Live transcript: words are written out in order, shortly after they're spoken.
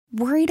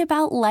Worried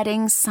about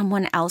letting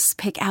someone else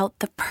pick out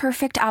the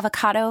perfect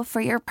avocado for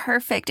your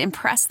perfect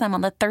impress them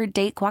on the third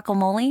date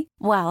guacamole?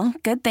 Well,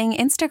 good thing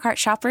Instacart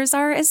shoppers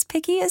are as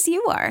picky as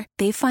you are.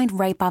 They find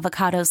ripe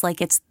avocados like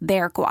it's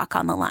their guac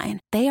on the line.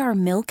 They are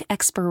milk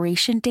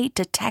expiration date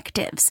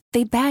detectives.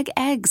 They bag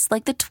eggs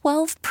like the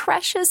 12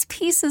 precious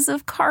pieces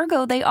of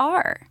cargo they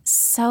are.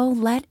 So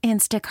let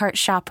Instacart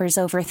shoppers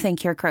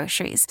overthink your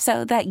groceries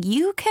so that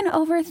you can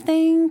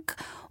overthink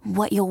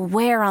what you'll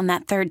wear on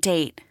that third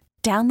date.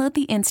 Download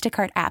the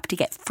Instacart app to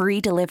get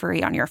free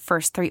delivery on your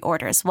first 3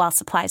 orders while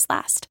supplies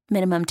last.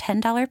 Minimum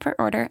 $10 per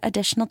order.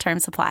 Additional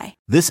terms apply.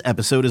 This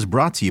episode is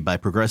brought to you by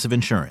Progressive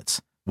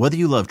Insurance. Whether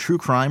you love true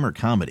crime or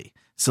comedy,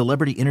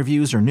 celebrity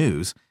interviews or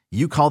news,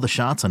 you call the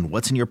shots on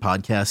what's in your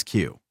podcast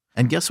queue.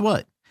 And guess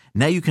what?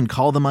 Now you can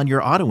call them on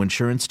your auto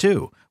insurance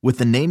too with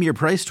the Name Your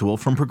Price tool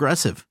from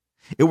Progressive.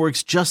 It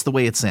works just the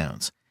way it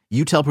sounds.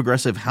 You tell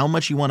Progressive how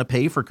much you want to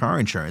pay for car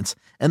insurance,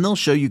 and they'll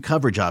show you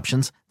coverage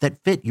options that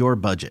fit your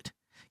budget.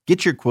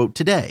 Get your quote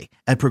today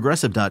at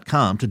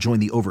Progressive.com to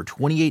join the over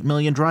 28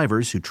 million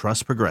drivers who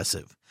trust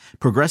Progressive.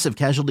 Progressive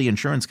Casualty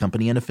Insurance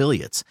Company and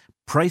Affiliates.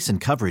 Price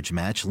and coverage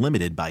match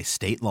limited by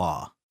state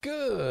law.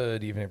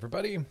 Good evening,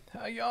 everybody.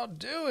 How y'all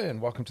doing?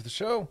 Welcome to the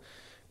show.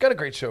 Got a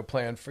great show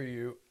planned for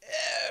you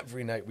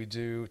every night we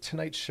do.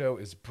 Tonight's show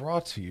is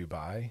brought to you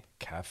by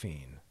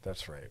caffeine.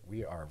 That's right.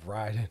 We are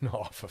riding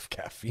off of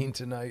caffeine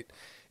tonight.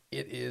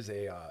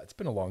 It's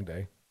been a long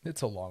day.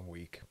 It's a long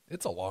week.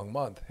 It's a long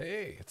month.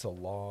 Hey, it's a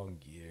long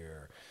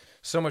year.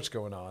 So much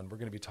going on. We're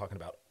going to be talking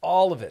about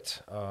all of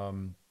it.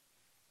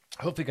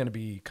 Hopefully going to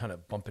be kind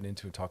of bumping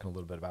into and talking a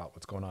little bit about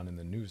what's going on in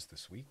the news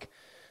this week.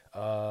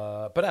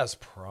 But as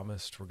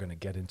promised, we're going to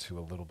get into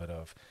a little bit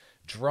of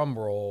drum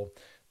roll.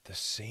 The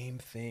same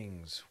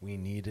things we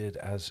needed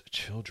as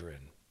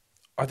children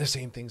are the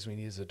same things we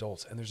need as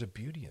adults. And there's a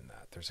beauty in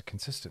that. There's a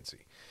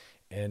consistency.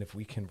 And if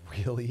we can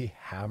really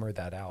hammer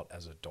that out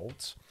as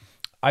adults,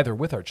 either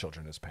with our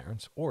children as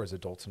parents or as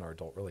adults in our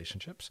adult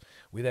relationships,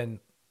 we then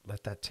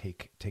let that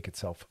take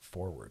itself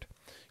forward.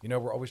 You know,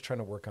 we're always trying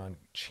to work on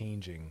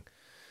changing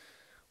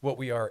what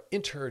we are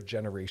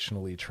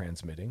intergenerationally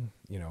transmitting,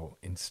 you know,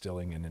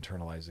 instilling and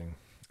internalizing,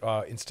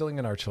 instilling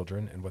in our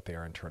children and what they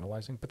are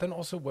internalizing, but then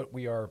also what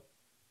we are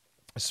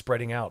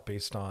spreading out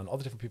based on all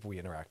the different people we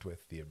interact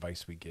with, the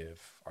advice we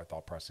give, our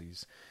thought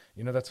processes.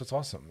 You know, that's what's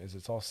awesome, is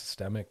it's all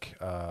systemic,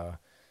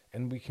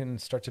 and we can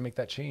start to make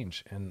that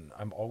change. And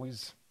I'm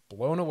always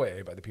blown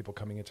away by the people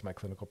coming into my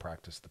clinical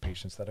practice, the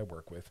patients that I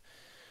work with,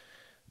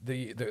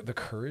 the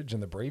courage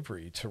and the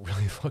bravery to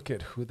really look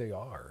at who they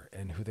are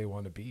and who they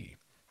want to be.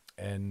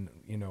 And,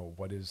 you know,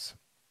 what is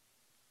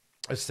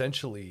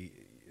essentially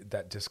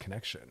that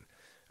disconnection.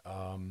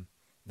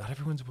 Not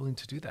everyone's willing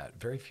to do that.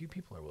 Very few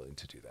people are willing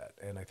to do that.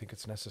 And I think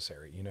it's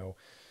necessary. You know,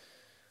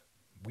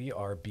 we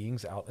are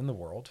beings out in the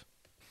world,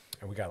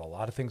 and we got a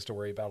lot of things to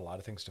worry about, a lot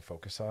of things to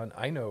focus on.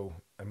 I don't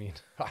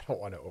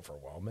want to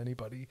overwhelm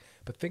anybody,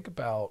 but think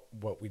about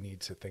what we need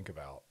to think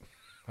about.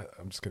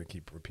 I'm just going to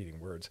keep repeating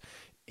words.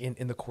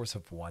 In the course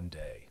of one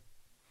day,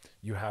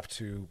 you have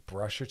to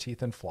brush your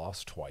teeth and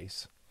floss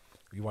twice.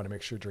 You want to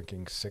make sure you're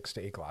drinking 6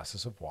 to 8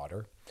 glasses of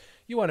water.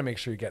 You want to make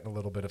sure you're getting a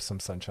little bit of some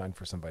sunshine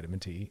for some vitamin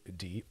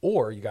D,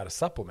 or you got to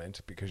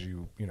supplement because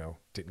you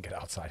didn't get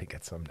outside and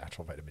get some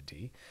natural vitamin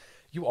D.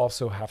 You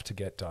also have to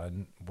get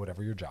done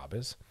whatever your job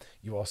is.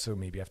 You also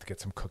maybe have to get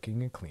some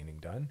cooking and cleaning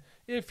done.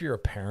 If you're a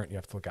parent, you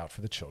have to look out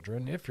for the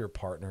children. If you're a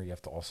partner, you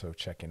have to also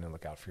check in and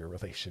look out for your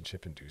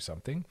relationship and do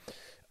something.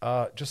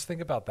 Just think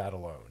about that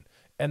alone.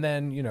 And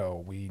then, you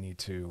know, we need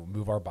to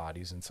move our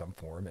bodies in some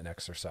form and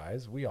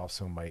exercise. We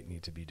also might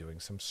need to be doing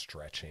some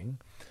stretching.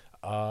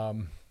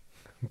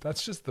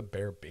 That's just the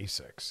bare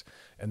basics.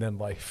 And then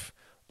life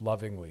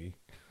lovingly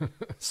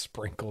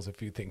sprinkles a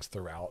few things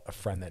throughout. A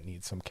friend that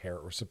needs some care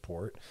or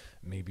support,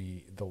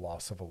 maybe the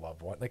loss of a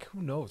loved one. Like,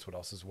 who knows what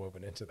else is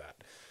woven into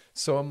that?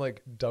 So I'm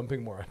like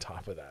dumping more on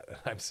top of that. And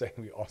I'm saying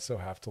we also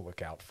have to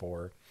look out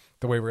for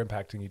the way we're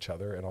impacting each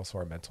other and also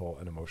our mental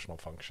and emotional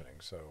functioning.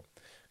 So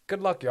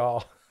good luck,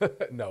 y'all.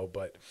 No,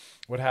 but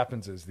what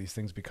happens is these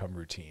things become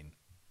routine,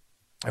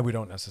 and we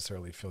don't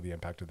necessarily feel the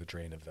impact of the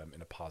drain of them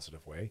in a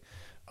positive way.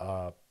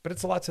 But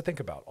it's a lot to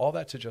think about. All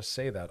that to just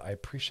say that I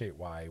appreciate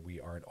why we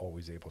aren't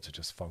always able to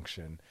just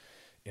function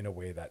in a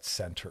way that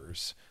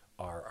centers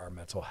our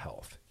mental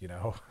health. You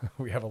know,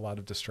 we have a lot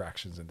of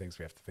distractions and things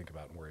we have to think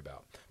about and worry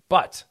about.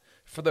 But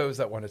for those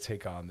that want to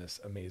take on this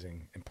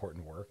amazing,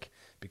 important work,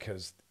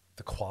 because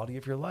the quality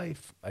of your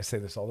life, I say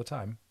this all the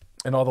time,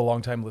 and all the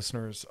longtime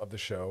listeners of the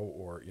show,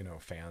 or, you know,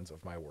 fans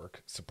of my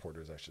work,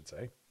 supporters, I should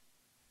say,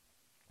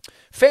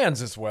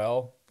 fans as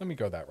well. Let me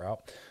go that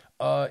route.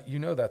 You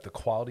know that the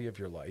quality of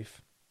your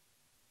life,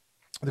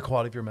 the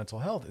quality of your mental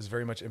health is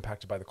very much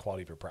impacted by the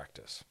quality of your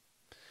practice.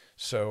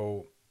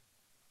 So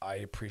I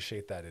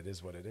appreciate that it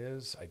is what it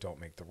is. I don't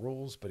make the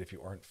rules, but if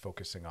you aren't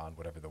focusing on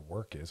whatever the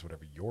work is,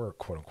 whatever your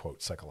quote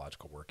unquote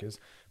psychological work is,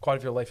 quality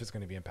of your life is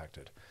going to be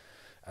impacted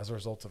as a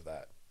result of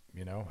that.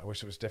 You know, I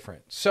wish it was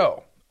different.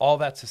 So all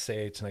that to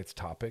say, tonight's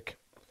topic,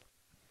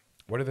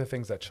 what are the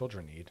things that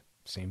children need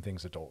same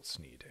things adults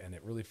need. And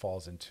it really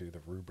falls into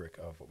the rubric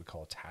of what we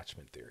call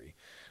attachment theory,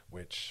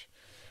 which,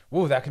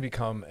 whoa, that can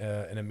become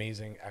an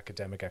amazing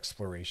academic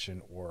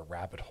exploration or a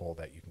rabbit hole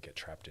that you can get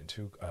trapped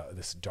into,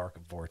 this dark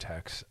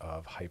vortex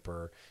of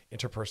hyper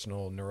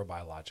interpersonal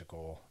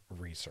neurobiological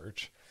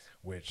research,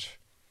 which,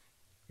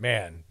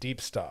 man, deep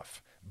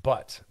stuff.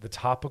 But the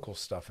topical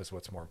stuff is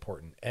what's more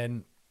important.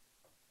 And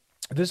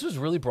this was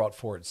really brought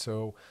forward.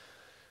 So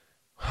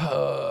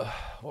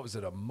what was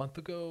it, a month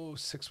ago,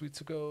 6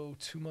 weeks ago,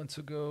 2 months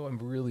ago? I'm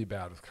really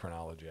bad with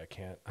chronology. I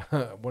can't.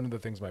 One of the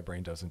things my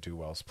brain doesn't do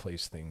well is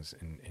place things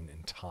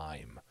in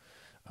time.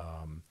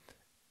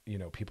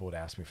 People would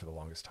ask me for the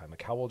longest time,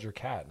 like, how old's your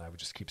cat? And I would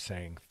just keep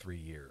saying 3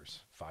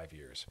 years, 5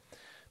 years.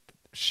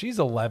 She's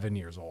 11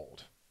 years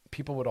old.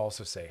 People would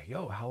also say,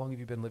 yo, how long have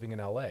you been living in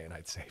LA? And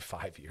I'd say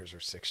 5 years or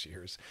 6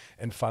 years.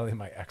 And finally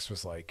my ex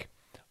was like,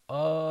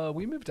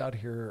 we moved out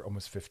here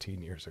almost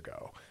 15 years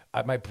ago.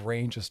 My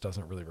brain just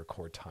doesn't really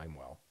record time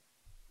well,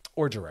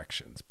 or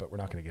directions, but we're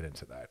not going to get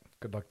into that.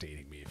 Good luck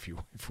dating me if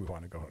we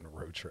want to go on a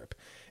road trip.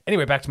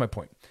 Anyway, back to my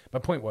point. My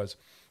point was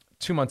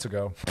 2 months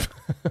ago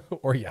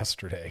or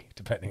yesterday,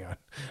 depending on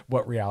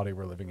what reality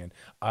we're living in,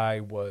 I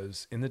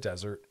was in the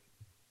desert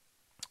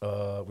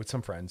with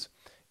some friends,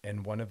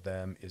 and one of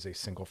them is a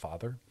single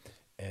father,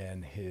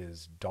 and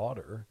his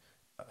daughter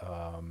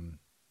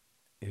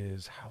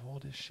is, how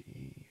old is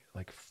she?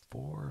 Like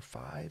 4 or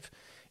 5.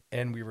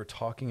 And we were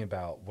talking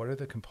about what are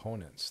the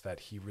components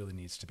that he really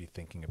needs to be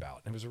thinking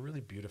about. And it was a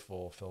really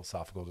beautiful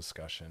philosophical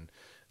discussion.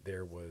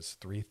 There was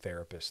 3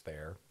 therapists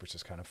there, which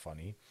is kind of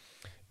funny.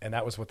 And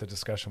that was what the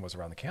discussion was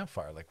around the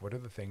campfire. Like, what are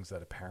the things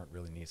that a parent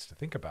really needs to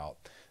think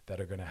about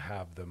that are going to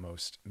have the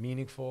most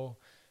meaningful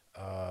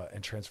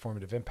and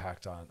transformative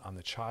impact on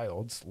the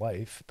child's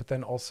life, but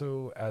then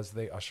also as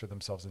they usher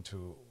themselves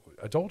into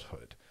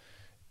adulthood.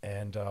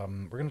 And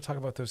we're going to talk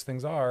about those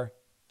things are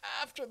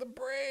after the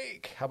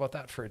break. How about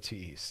that for a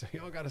tease? So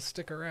you all got to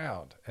stick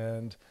around.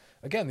 And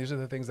again, these are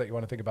the things that you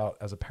want to think about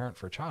as a parent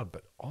for a child,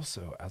 but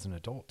also as an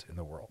adult in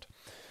the world.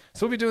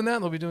 So we'll be doing that.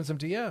 And we'll be doing some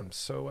DMs.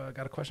 So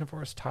got a question for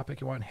us,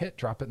 topic you want, hit,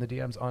 drop it in the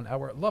DMs on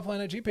our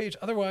Loveline IG page.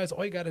 Otherwise,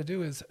 all you got to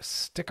do is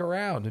stick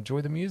around, enjoy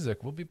the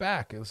music. We'll be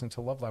back. You're listening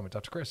to Loveline with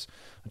Dr. Chris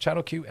on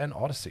Channel Q and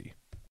Odyssey.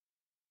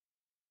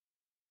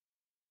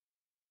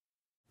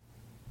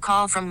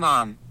 Call from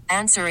mom.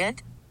 Answer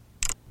it.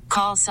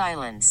 Call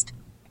silenced.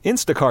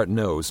 Instacart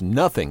knows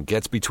nothing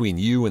gets between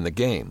you and the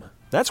game.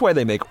 That's why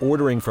they make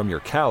ordering from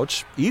your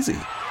couch easy.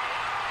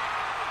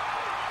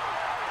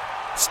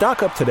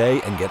 Stock up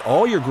today and get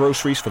all your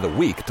groceries for the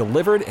week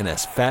delivered in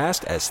as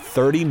fast as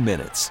 30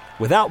 minutes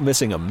without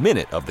missing a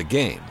minute of the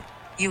game.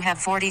 You have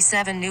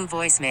 47 new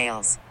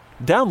voicemails.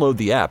 Download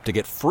the app to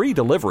get free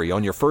delivery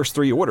on your first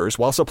 3 orders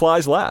while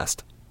supplies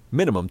last.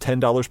 Minimum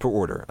 $10 per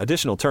order.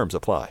 Additional terms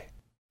apply.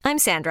 I'm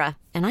Sandra,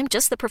 and I'm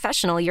just the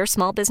professional your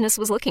small business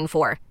was looking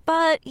for.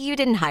 But you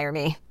didn't hire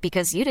me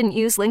because you didn't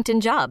use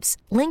LinkedIn Jobs.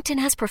 LinkedIn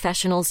has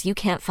professionals you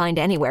can't find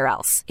anywhere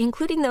else,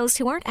 including those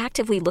who aren't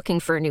actively looking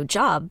for a new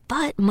job,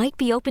 but might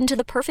be open to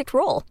the perfect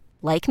role,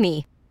 like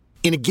me.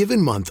 In a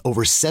given month,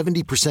 over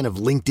 70% of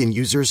LinkedIn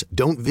users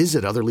don't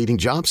visit other leading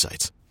job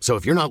sites. So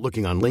if you're not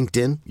looking on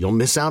LinkedIn, you'll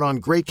miss out on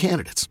great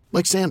candidates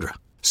like Sandra.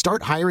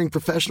 Start hiring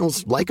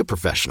professionals like a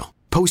professional.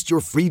 Post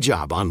your free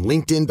job on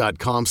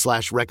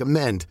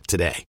linkedin.com/recommend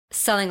today.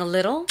 Selling a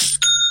little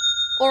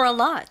or a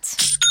lot?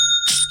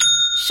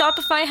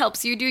 Shopify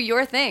helps you do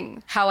your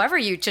thing, however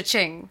you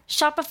cha-ching.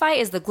 Shopify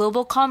is the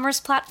global commerce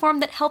platform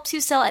that helps you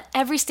sell at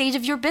every stage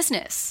of your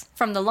business.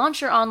 From the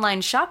launch your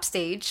online shop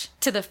stage,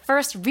 to the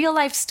first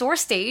real-life store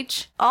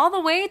stage, all the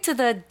way to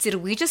the did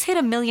we just hit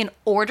 1 million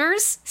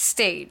orders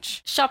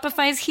stage.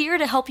 Shopify's here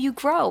to help you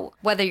grow.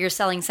 Whether you're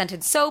selling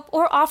scented soap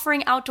or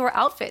offering outdoor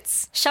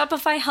outfits,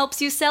 Shopify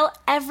helps you sell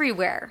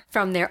everywhere.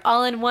 From their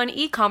all-in-one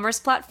e-commerce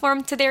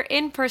platform to their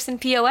in-person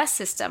POS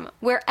system,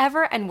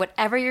 wherever and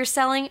whatever you're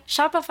selling,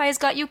 Shopify's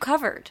got you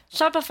covered.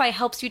 Shopify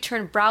helps you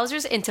turn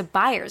browsers into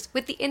buyers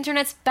with the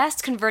internet's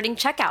best converting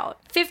checkout.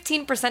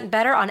 15%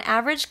 better on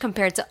average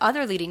compared to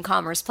other leading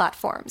commerce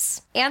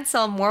platforms. And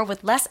sell more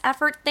with less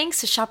effort thanks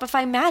to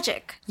Shopify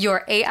Magic,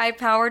 your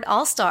AI-powered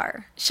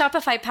all-star.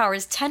 Shopify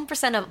powers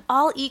 10% of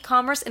all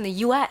e-commerce in the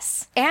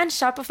US. And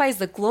Shopify is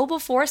the global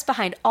force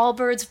behind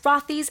Allbirds,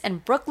 Rothy's,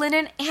 and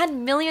Brooklinen,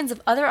 and millions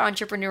of other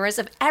entrepreneurs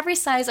of every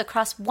size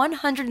across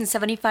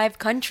 175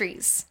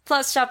 countries.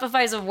 Plus,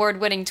 Shopify's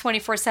award-winning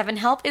 24/7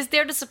 help is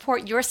there to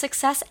support your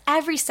success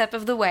every step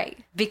of the way.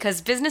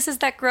 Because businesses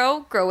that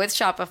grow, grow with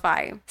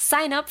Shopify.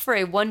 Sign up for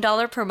a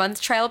 $1 per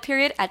month trial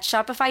period at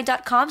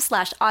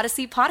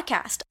shopify.com/Odyssey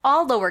Podcast,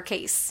 all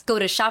lowercase. Go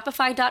to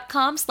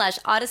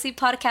shopify.com/Odyssey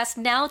Podcast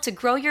now to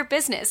grow your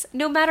business,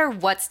 no matter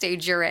what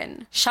stage you're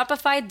in.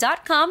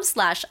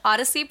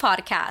 Shopify.com/Odyssey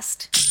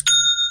Podcast.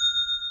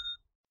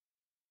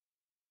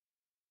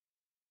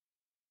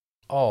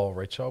 All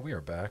right, y'all, we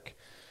are back.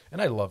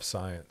 And I love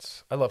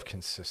science. I love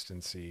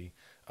consistency.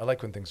 I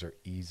like when things are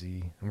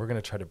easy. And we're going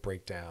to try to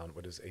break down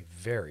what is a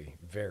very,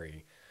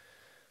 very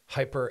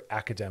hyper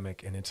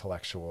academic and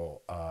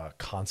intellectual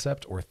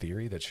concept or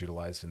theory that's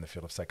utilized in the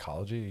field of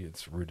psychology.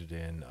 It's rooted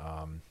in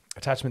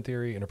attachment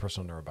theory,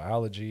 interpersonal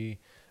neurobiology.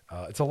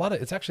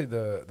 It's actually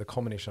the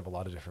culmination of a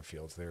lot of different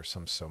fields. There's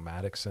some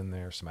somatics in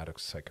there, somatic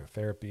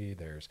psychotherapy.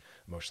 There's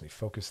emotionally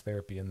focused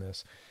therapy in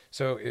this.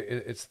 So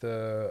it's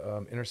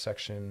the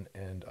intersection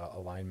and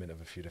alignment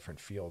of a few different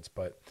fields.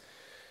 But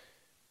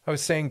I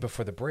was saying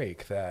before the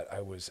break that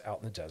I was out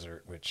in the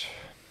desert, which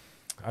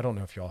I don't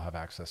know if you all have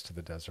access to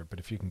the desert, but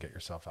if you can get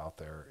yourself out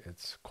there,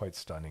 it's quite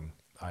stunning.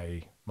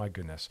 My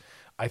goodness,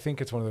 I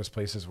think it's one of those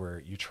places where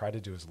you try to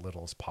do as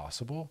little as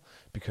possible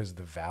because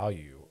the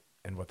value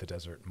and what the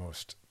desert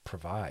most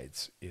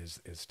provides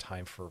is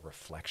time for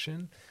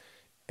reflection.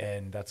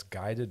 And that's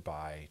guided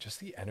by just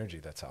the energy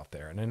that's out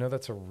there. And I know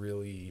that's a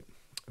really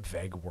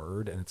vague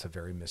word and it's a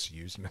very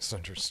misused,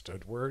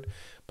 misunderstood word,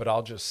 but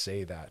I'll just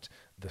say that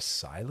the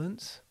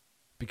silence,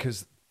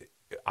 because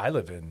I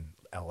live in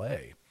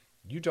LA,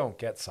 you don't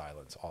get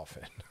silence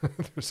often.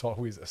 There's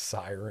always a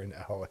siren,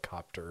 a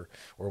helicopter,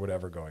 or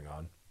whatever going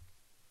on.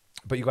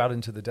 But you go out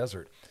into the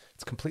desert,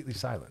 it's completely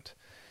silent.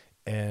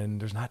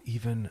 And there's not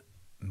even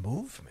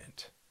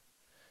movement.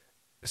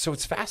 So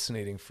it's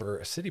fascinating for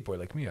a city boy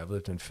like me. I've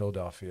lived in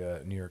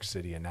Philadelphia, New York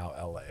City, and now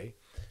LA.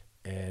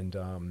 And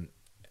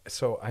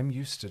so I'm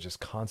used to just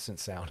constant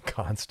sound,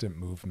 constant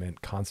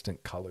movement,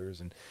 constant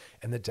colors.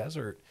 And the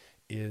desert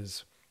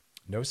is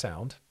no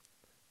sound,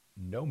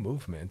 no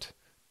movement,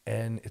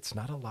 and it's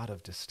not a lot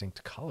of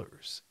distinct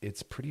colors.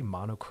 It's pretty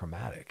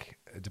monochromatic,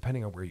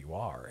 depending on where you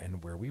are.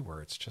 And where we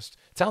were, it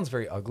sounds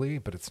very ugly,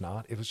 but it's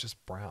not. It was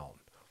just brown.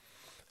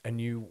 And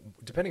you,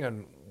 depending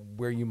on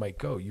where you might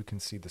go, you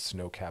can see the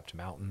snow-capped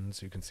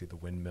mountains. You can see the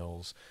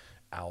windmills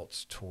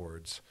out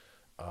towards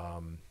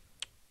Palm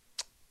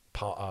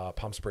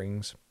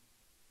Springs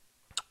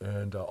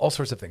and all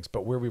sorts of things.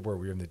 But where we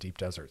were in the deep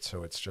desert.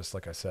 So it's just,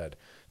 like I said,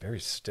 very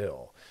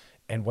still.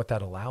 And what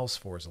that allows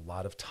for is a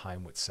lot of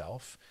time with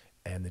self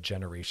and the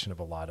generation of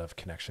a lot of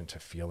connection to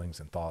feelings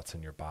and thoughts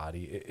in your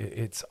body.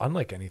 It's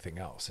unlike anything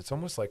else. It's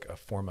almost like a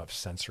form of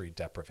sensory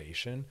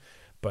deprivation,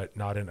 but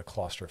not in a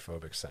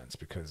claustrophobic sense,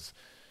 because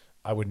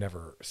I would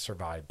never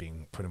survive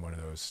being put in one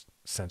of those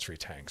sensory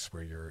tanks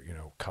where you're,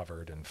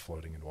 covered and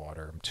floating in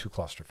water. I'm too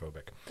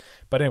claustrophobic.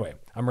 But anyway,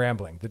 I'm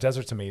rambling. The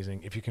desert's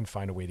amazing. If you can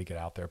find a way to get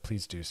out there,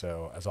 please do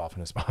so as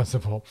often as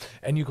possible.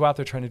 And you go out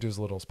there trying to do as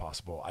little as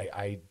possible.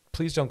 I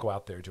please don't go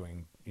out there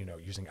doing,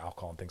 using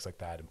alcohol and things like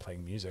that and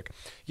playing music.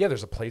 Yeah,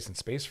 there's a place and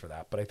space for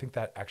that, but I think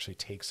that actually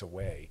takes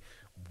away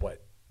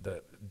what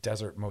the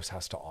desert most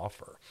has to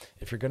offer.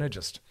 If you're going to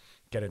just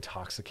get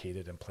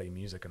intoxicated and play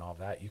music and all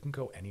that, you can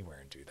go anywhere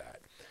and do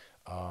that.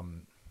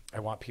 I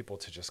want people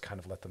to just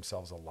kind of let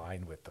themselves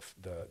align with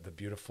the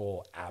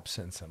beautiful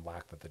absence and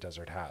lack that the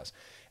desert has.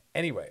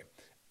 Anyway,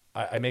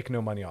 I make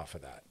no money off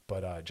of that,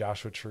 but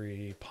Joshua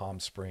Tree, Palm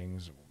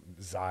Springs,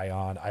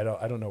 Zion, I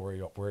don't know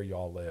where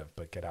y'all live,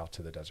 but get out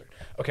to the desert.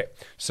 Okay,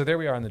 so there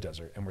we are in the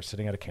desert, and we're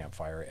sitting at a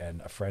campfire,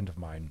 and a friend of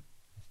mine,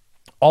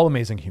 all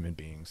amazing human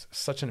beings,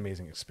 such an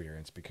amazing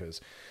experience, because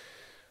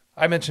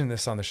I mentioned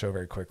this on the show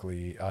very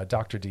quickly.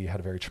 Dr. D had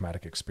a very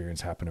traumatic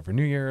experience happen over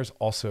New Year's,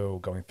 also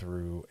going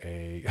through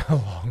a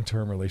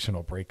long-term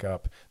relational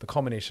breakup. The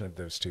culmination of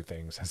those two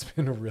things has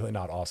been really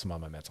not awesome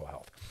on my mental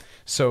health.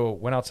 So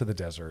went out to the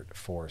desert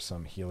for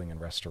some healing and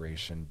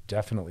restoration.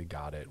 Definitely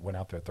got it. Went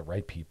out there with the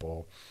right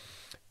people.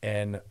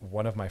 And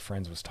one of my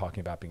friends was talking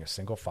about being the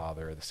single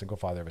father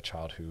of a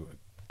child who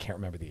can't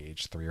remember the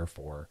age, 3 or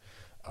 4.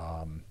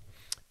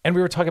 And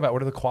we were talking about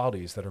what are the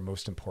qualities that are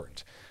most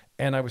important.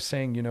 And I was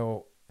saying,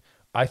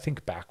 I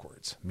think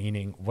backwards,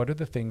 meaning what are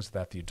the things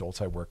that the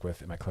adults I work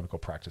with in my clinical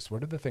practice,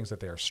 what are the things that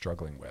they are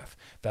struggling with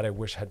that I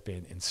wish had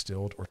been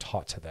instilled or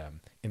taught to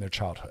them in their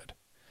childhood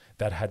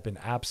that had been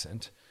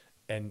absent?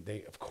 And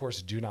they, of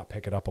course, do not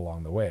pick it up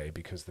along the way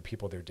because the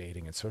people they're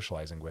dating and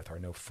socializing with are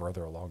no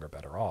further along or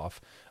better off,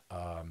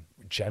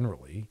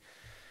 generally.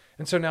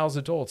 And so now as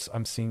adults,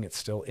 I'm seeing it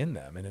still in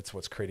them, and it's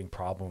what's creating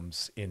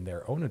problems in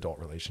their own adult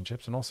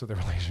relationships and also their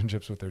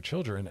relationships with their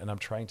children. And I'm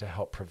trying to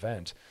help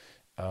prevent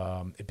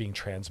it being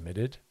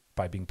transmitted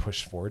by being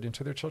pushed forward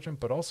into their children,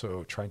 but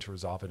also trying to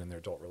resolve it in their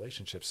adult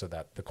relationships so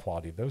that the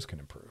quality of those can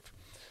improve.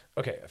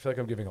 Okay, I feel like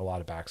I'm giving a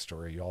lot of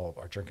backstory. You all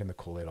are drinking the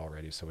Kool-Aid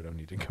already, so we don't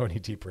need to go any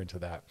deeper into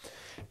that.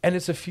 And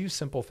it's a few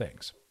simple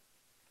things.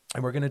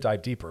 And we're going to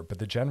dive deeper, but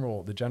the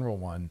general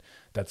one,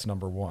 that's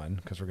number one,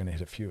 because we're going to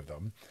hit a few of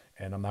them.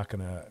 And I'm not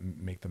going to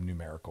make them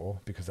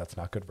numerical because that's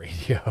not good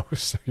radio.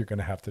 So you're going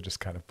to have to just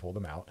kind of pull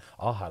them out.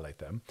 I'll highlight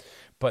them.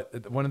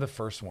 But one of the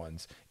first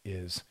ones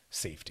is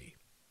safety.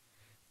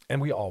 And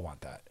we all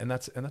want that. And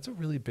that's a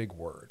really big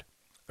word.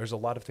 There's a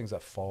lot of things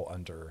that fall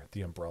under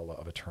the umbrella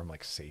of a term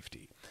like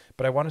safety.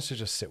 But I want us to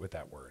just sit with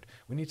that word.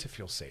 We need to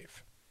feel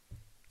safe.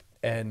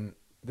 And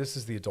this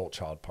is the adult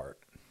child part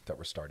that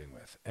we're starting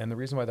with. And the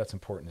reason why that's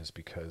important is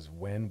because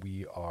when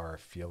we are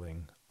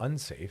feeling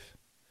unsafe,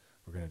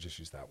 we're going to just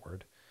use that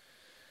word,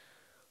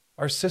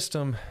 our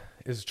system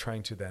is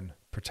trying to then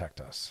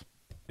protect us.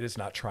 It is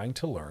not trying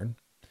to learn.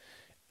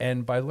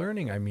 And by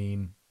learning, I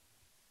mean,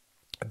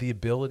 the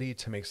ability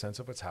to make sense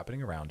of what's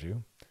happening around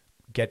you,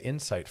 get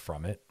insight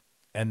from it,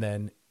 and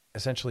then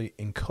essentially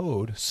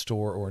encode,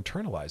 store, or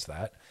internalize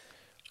that,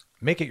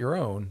 make it your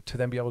own to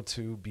then be able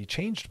to be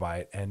changed by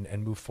it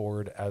and move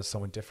forward as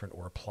someone different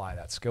or apply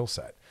that skill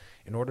set.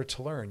 In order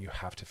to learn, you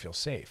have to feel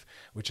safe,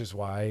 which is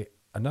why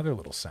another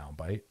little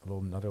soundbite,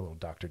 another little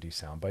Dr. D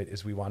soundbite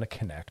is we want to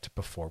connect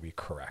before we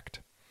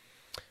correct.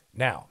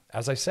 Now,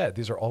 as I said,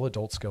 these are all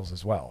adult skills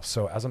as well.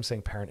 So as I'm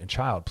saying parent and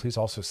child, please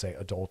also say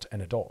adult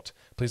and adult.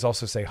 Please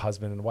also say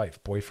husband and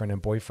wife, boyfriend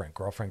and boyfriend,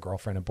 girlfriend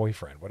and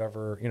boyfriend,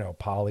 whatever,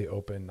 poly,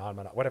 open,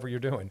 non-monogamous, whatever you're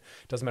doing.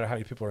 Doesn't matter how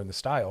many people are in the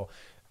style,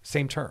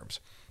 same terms.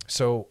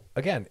 So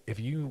again, if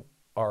you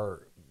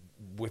are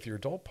with your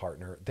adult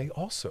partner, they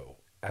also,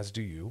 as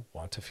do you,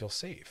 want to feel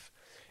safe.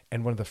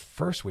 And one of the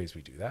first ways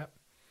we do that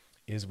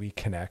is we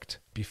connect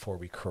before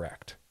we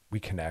correct. We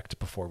connect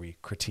before we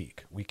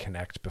critique. We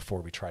connect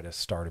before we try to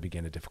start or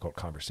begin a difficult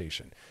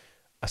conversation,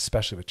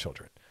 especially with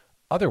children.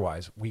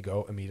 Otherwise, we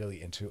go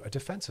immediately into a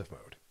defensive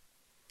mode.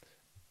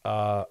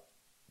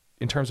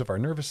 In terms of our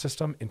nervous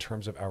system, in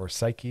terms of our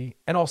psyche,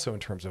 and also in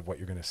terms of what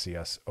you're going to see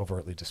us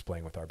overtly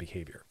displaying with our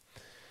behavior.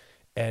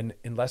 And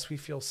unless we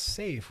feel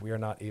safe, we are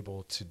not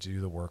able to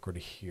do the work or to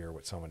hear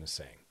what someone is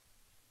saying.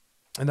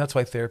 And that's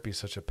why therapy is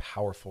such a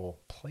powerful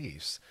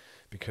place,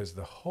 because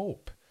the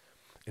hope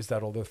is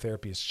that although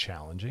therapy is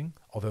challenging,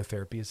 although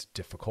therapy is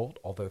difficult,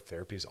 although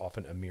therapy is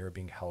often a mirror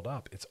being held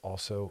up, it's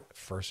also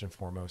first and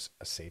foremost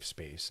a safe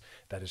space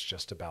that is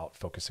just about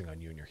focusing on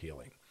you and your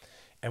healing.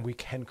 And we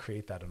can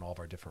create that in all of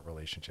our different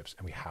relationships,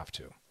 and we have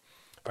to.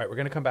 All right, we're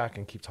going to come back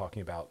and keep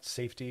talking about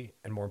safety,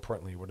 and more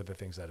importantly, what are the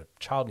things that a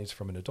child needs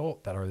from an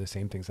adult that are the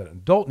same things that an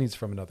adult needs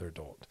from another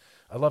adult.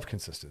 I love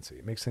consistency.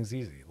 It makes things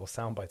easy. Little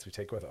sound bites we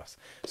take with us.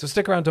 So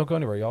stick around. Don't go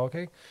anywhere, y'all,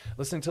 okay?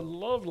 Listening to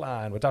Love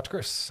Line with Dr.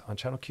 Chris on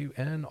Channel Q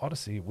and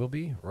Odyssey. We'll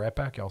be right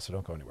back, y'all, so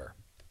don't go anywhere.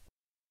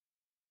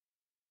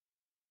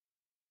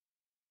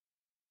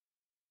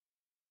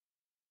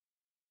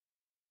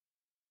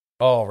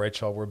 All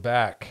right, y'all, we're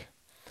back.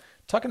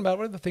 Talking about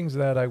what are the things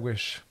that I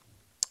wish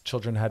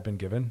children had been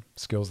given,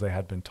 skills they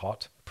had been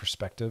taught,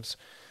 perspectives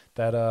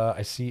that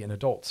I see in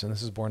adults. And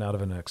this is born out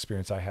of an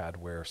experience I had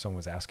where someone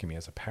was asking me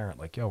as a parent,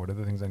 like, yo, what are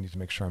the things I need to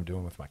make sure I'm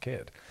doing with my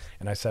kid?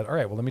 And I said, all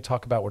right, well, let me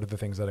talk about what are the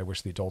things that I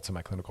wish the adults in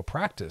my clinical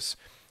practice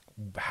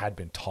had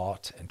been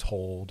taught and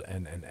told,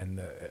 and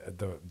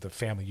the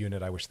family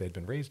unit I wish they'd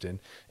been raised in,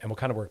 and we'll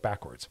kind of work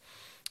backwards.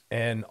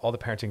 And all the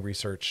parenting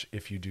research,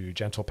 if you do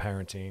gentle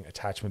parenting,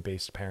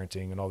 attachment-based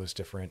parenting, and all those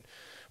different,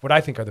 what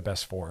I think are the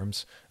best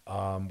forms.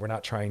 We're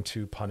not trying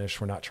to punish.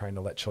 We're not trying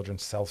to let children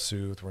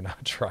self-soothe. We're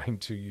not trying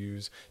to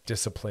use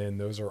discipline.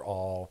 Those are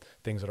all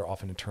things that are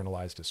often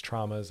internalized as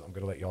traumas. I'm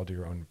going to let y'all do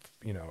your own,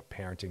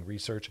 parenting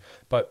research.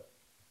 But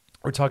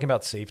we're talking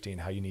about safety and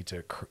how you need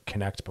to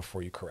connect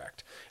before you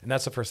correct. And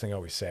that's the first thing I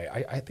always say.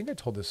 I think I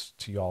told this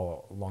to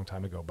y'all a long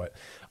time ago, but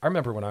I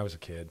remember when I was a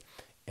kid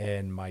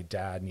and my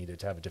dad needed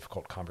to have a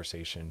difficult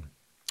conversation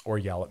or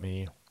yell at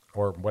me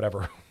or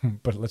whatever,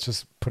 but let's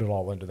just put it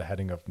all under the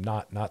heading of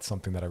not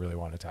something that I really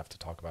wanted to have to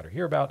talk about or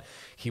hear about.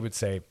 He would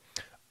say,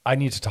 I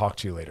need to talk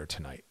to you later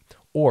tonight.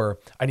 Or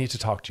I need to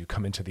talk to you,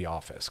 come into the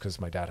office,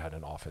 because my dad had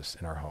an office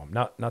in our home.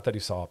 Not that he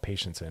saw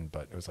patients in,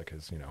 but it was like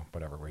his,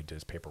 whatever, where he did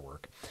his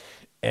paperwork.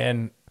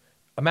 And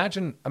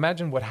imagine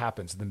what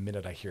happens the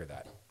minute I hear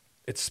that.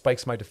 It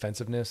spikes my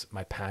defensiveness,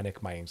 my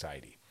panic, my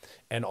anxiety.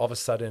 And all of a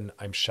sudden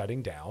I'm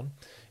shutting down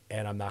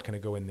and I'm not going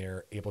to go in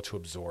there able to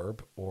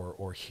absorb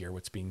or hear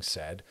what's being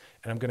said.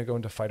 And I'm going to go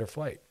into fight or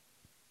flight,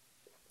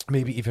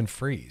 maybe even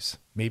freeze,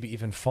 maybe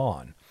even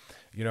fawn,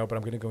 but I'm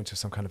going to go into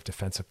some kind of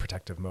defensive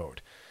protective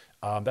mode.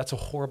 That's a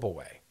horrible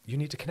way. You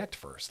need to connect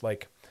first.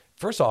 Like,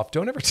 first off,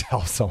 don't ever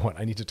tell someone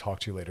I need to talk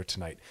to you later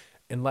tonight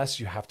unless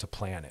you have to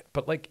plan it.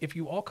 But like, if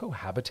you all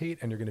cohabitate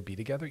and you're going to be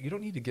together, you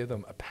don't need to give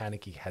them a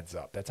panicky heads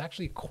up. That's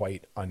actually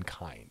quite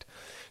unkind.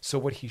 So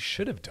what he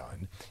should have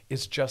done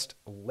is just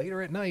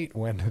later at night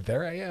when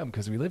there I am,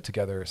 because we live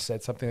together,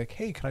 said something like,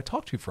 hey, can I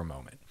talk to you for a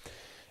moment?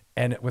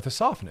 And with a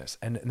softness.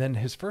 And then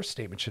his first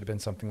statement should have been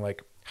something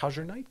like, how's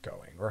your night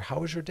going? Or how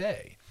was your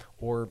day?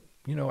 Or,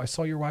 I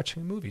saw you're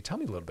watching a movie. Tell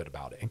me a little bit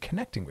about it, and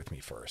connecting with me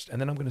first.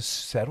 And then I'm going to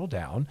settle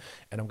down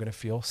and I'm going to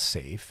feel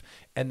safe.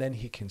 And then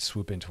he can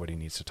swoop into what he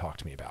needs to talk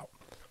to me about.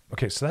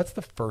 Okay, so that's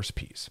the first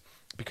piece,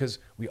 because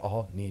we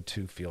all need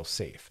to feel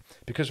safe.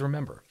 Because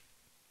remember,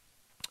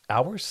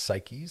 our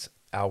psyches,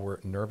 our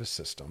nervous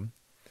system,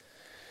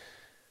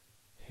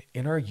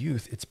 in our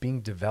youth, it's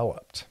being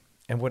developed.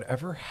 And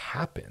whatever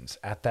happens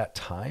at that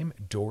time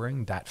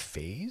during that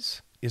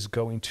phase is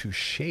going to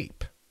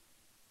shape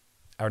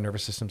our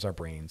nervous systems, our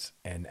brains,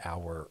 and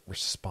our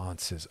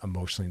responses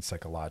emotionally and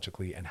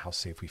psychologically, and how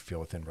safe we feel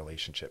within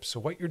relationships. So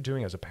what you're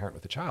doing as a parent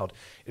with a child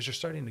is you're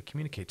starting to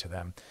communicate to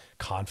them,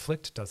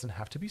 conflict doesn't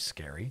have to be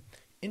scary.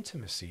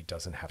 Intimacy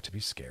doesn't have to be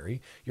scary.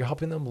 You're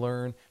helping them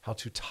learn how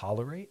to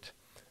tolerate,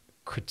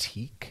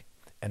 critique,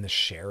 and the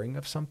sharing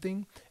of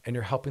something. And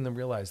you're helping them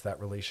realize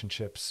that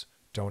relationships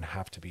don't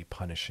have to be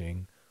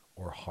punishing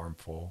or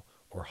harmful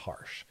or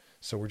harsh.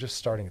 So we're just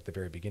starting at the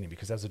very beginning,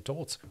 because as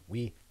adults,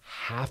 we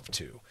have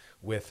to,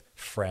 with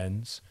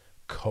friends,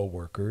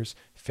 coworkers,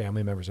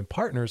 family members, and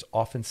partners,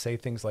 often say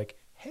things like,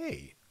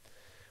 hey,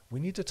 we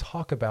need to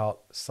talk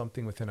about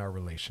something within our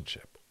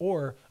relationship,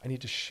 or I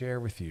need to share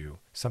with you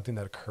something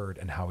that occurred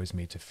and how I was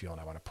made to feel, and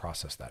I want to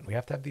process that. And we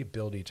have to have the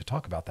ability to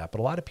talk about that.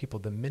 But a lot of people,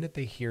 the minute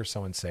they hear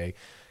someone say,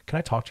 can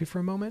I talk to you for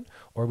a moment?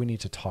 Or we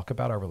need to talk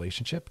about our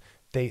relationship,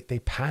 they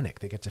panic,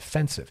 they get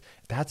defensive.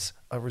 That's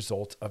a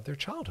result of their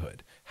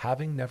childhood,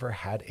 having never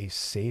had a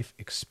safe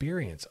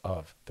experience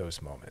of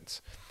those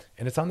moments.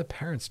 And it's on the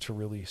parents to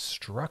really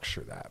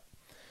structure that.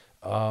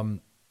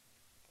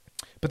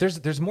 But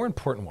there's more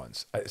important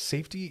ones.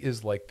 Safety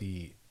is like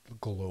the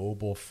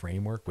global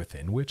framework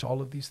within which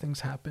all of these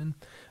things happen.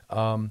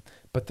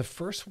 But the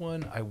first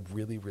one I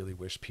really, really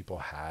wish people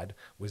had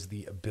was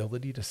the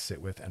ability to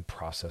sit with and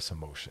process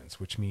emotions,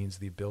 which means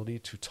the ability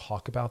to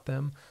talk about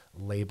them,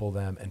 label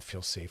them, and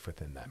feel safe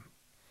within them.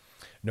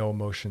 No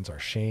emotions are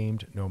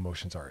shamed. No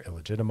emotions are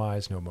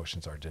illegitimized. No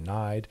emotions are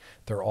denied.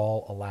 They're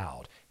all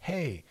allowed.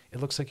 Hey, it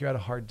looks like you had a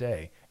hard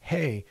day.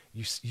 Hey,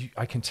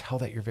 I can tell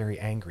that you're very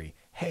angry.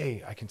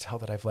 Hey, I can tell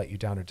that I've let you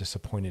down or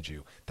disappointed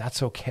you.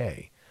 That's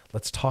okay.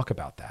 Let's talk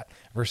about that.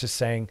 Versus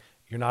saying,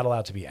 you're not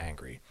allowed to be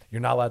angry.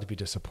 You're not allowed to be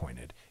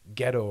disappointed.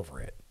 Get over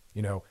it.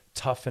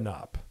 Toughen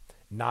up.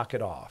 Knock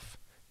it off.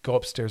 Go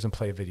upstairs and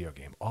play a video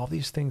game. All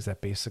these things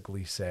that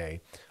basically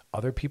say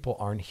other people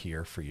aren't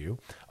here for you.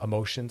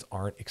 Emotions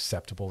aren't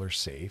acceptable or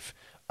safe.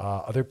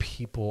 Other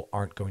people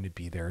aren't going to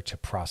be there to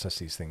process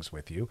these things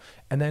with you.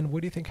 And then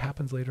what do you think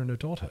happens later in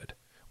adulthood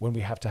when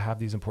we have to have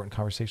these important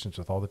conversations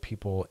with all the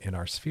people in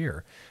our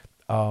sphere?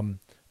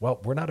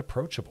 Well, we're not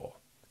approachable.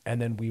 And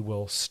then we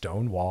will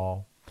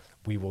stonewall.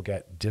 We will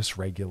get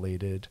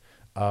dysregulated.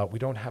 We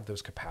don't have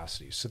those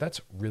capacities. So that's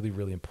really,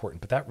 really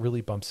important. But that really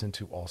bumps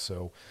into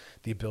also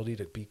the ability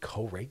to be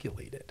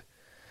co-regulated.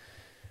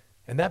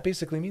 And that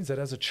basically means that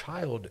as a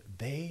child,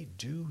 they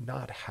do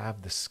not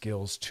have the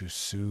skills to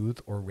soothe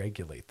or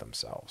regulate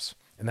themselves.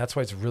 And that's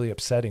why it's really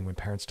upsetting when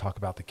parents talk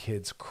about the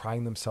kids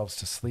crying themselves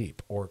to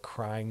sleep or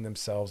crying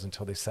themselves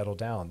until they settle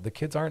down. The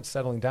kids aren't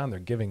settling down. They're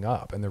giving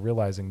up, and they're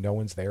realizing no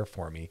one's there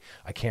for me.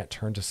 I can't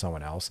turn to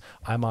someone else.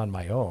 I'm on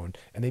my own.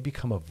 And they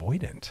become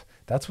avoidant.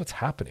 That's what's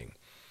happening.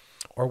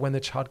 Or when the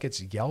child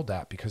gets yelled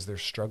at because they're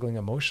struggling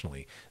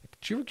emotionally.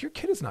 Your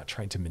kid is not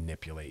trying to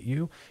manipulate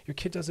you. Your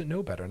kid doesn't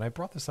know better. And I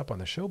brought this up on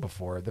the show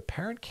before. The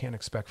parent can't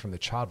expect from the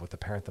child what the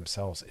parent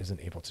themselves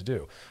isn't able to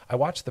do. I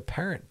watched the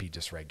parent be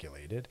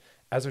dysregulated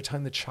as they're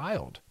telling the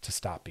child to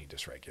stop being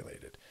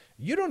dysregulated.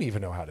 You don't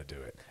even know how to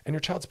do it. And your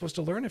child's supposed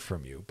to learn it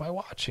from you by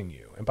watching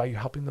you and by you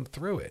helping them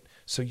through it.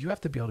 So you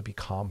have to be able to be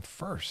calm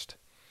first.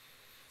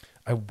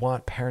 I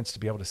want parents to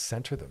be able to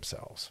center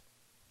themselves.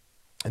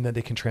 And then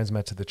they can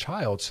transmit to the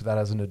child so that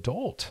as an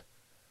adult,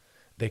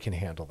 they can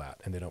handle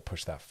that and they don't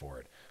push that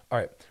forward. All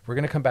right, we're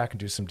going to come back and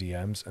do some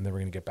DMs, and then we're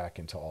going to get back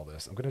into all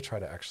this. I'm going to try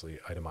to actually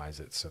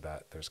itemize it so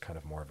that there's kind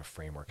of more of a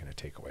framework and a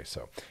takeaway.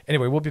 So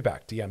anyway, we'll be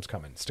back. DMs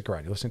coming. Stick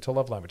around. You're listening to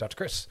Love Line with Dr.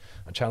 Chris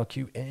on Channel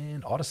Q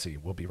and Odyssey.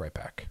 We'll be right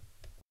back.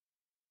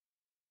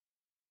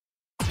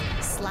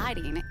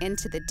 Sliding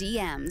into the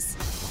DMs.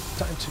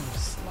 Time to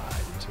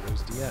slide into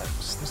those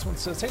DMs. This one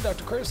says, hey,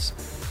 Dr. Chris,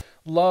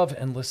 love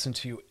and listen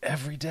to you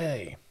every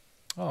day.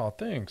 Oh,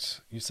 thanks.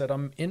 You said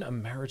I'm in a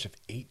marriage of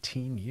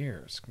 18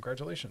 years.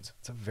 Congratulations.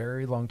 It's a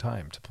very long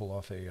time to pull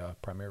off a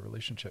primary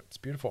relationship. It's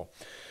beautiful.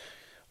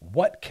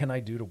 What can I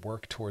do to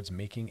work towards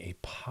making a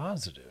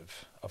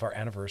positive of our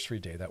anniversary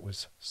day that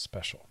was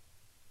special?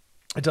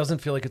 It doesn't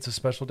feel like it's a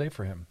special day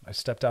for him. I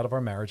stepped out of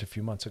our marriage a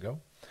few months ago,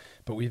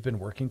 but we've been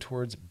working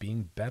towards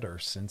being better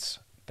since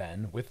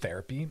then with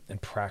therapy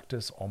and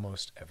practice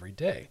almost every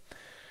day.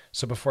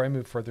 So before I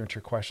move further into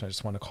your question, I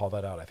just want to call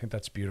that out. I think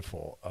that's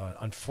beautiful.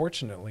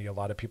 Unfortunately, a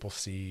lot of people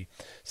see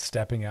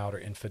stepping out or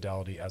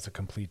infidelity as a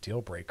complete deal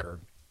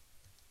breaker.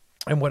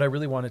 And what I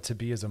really want it to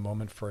be is a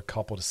moment for a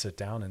couple to sit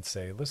down and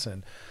say,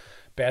 listen,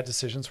 bad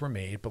decisions were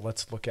made, but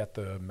let's look at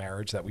the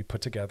marriage that we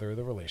put together,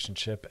 the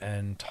relationship,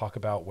 and talk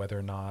about whether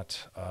or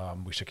not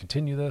we should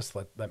continue this.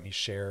 Let me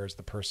share as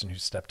the person who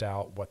stepped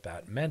out what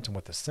that meant and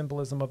what the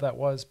symbolism of that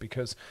was,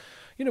 because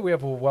we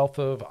have a wealth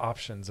of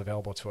options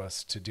available to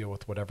us to deal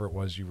with whatever it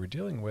was you were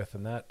dealing with.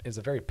 And that is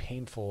a very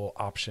painful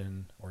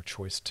option or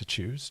choice to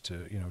choose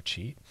to,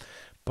 cheat.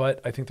 But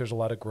I think there's a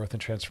lot of growth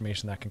and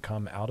transformation that can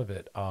come out of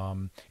it.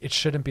 It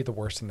shouldn't be the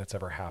worst thing that's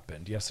ever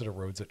happened. Yes, it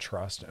erodes at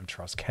trust, and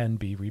trust can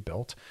be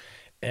rebuilt.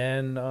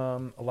 And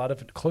a lot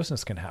of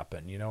closeness can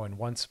happen, and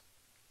once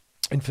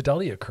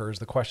infidelity occurs,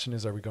 the question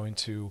is, are we going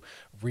to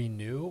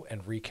renew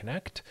and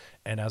reconnect?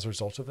 And as a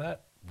result of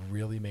that,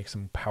 really make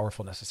some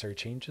powerful necessary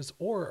changes,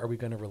 or are we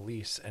going to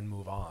release and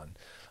move on?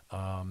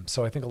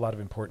 So I think a lot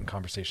of important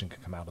conversation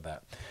can come out of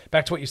that.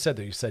 Back to what you said,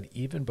 though. You said,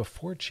 even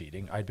before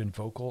cheating, I'd been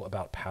vocal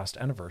about past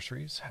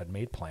anniversaries, had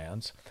made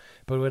plans,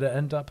 but would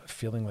end up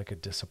feeling like a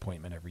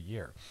disappointment every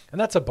year.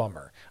 And that's a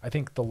bummer. I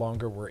think the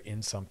longer we're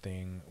in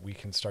something, we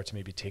can start to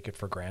maybe take it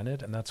for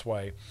granted. And that's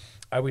why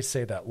I always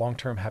say that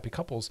long-term happy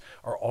couples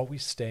are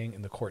always staying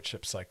in the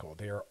courtship cycle.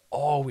 They are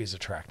always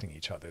attracting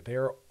each other. They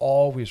are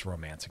always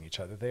romancing each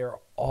other. They are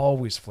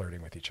always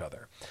flirting with each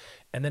other.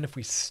 And then if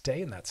we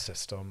stay in that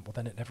system, well,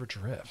 then it never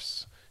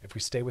drifts. If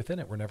we stay within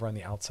it, we're never on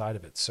the outside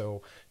of it.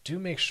 So do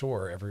make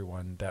sure,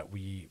 everyone, that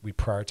we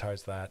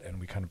prioritize that and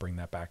we kind of bring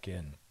that back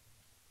in.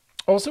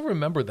 Also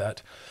remember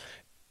that,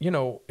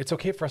 it's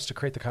okay for us to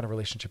create the kind of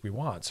relationship we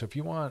want. So if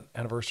you want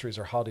anniversaries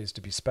or holidays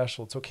to be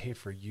special, it's okay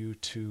for you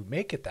to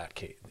make it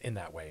in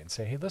that way and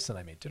say, hey, listen,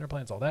 I made dinner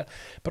plans, all that.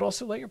 But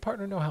also let your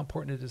partner know how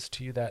important it is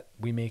to you that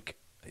you make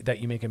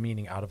a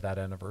meaning out of that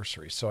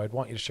anniversary. So I'd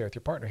want you to share with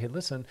your partner, hey,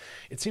 listen,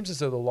 it seems as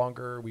though the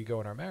longer we go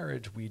in our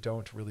marriage, we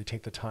don't really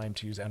take the time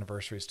to use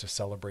anniversaries to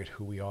celebrate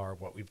who we are,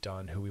 what we've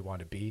done, who we want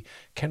to be.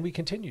 Can we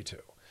continue to?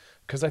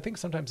 Because I think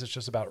sometimes it's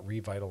just about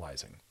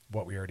revitalizing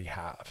what we already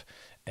have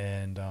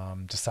and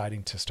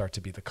deciding to start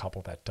to be the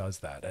couple that does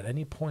that. At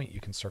any point, you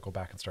can circle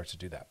back and start to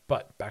do that.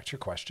 But back to your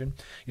question,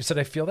 you said,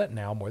 I feel that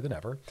now more than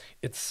ever.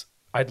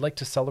 I'd like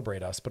to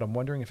celebrate us, but I'm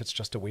wondering if it's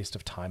just a waste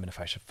of time and if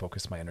I should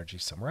focus my energy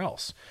somewhere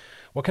else.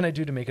 What can I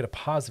do to make it a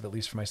positive, at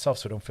least for myself,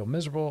 so I don't feel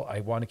miserable?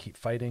 I want to keep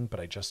fighting, but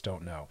I just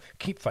don't know.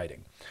 Keep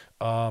fighting.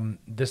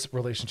 This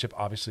relationship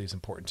obviously is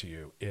important to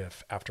you.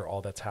 If after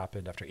all that's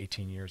happened, after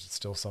 18 years, it's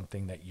still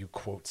something that you,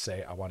 quote,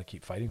 say, I want to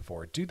keep fighting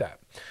for, do that.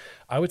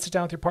 I would sit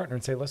down with your partner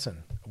and say,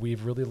 listen,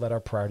 we've really let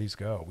our priorities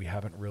go. We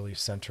haven't really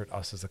centered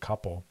us as a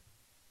couple.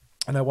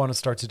 And I want to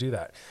start to do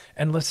that.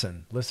 And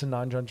listen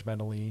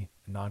non-judgmentally,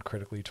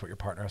 non-critically to what your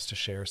partner has to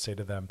share. Say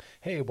to them,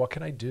 hey, what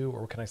can I do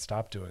or what can I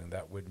stop doing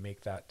that would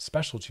make that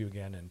special to you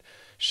again? And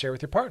share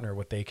with your partner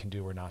what they can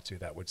do or not do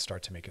that would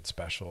start to make it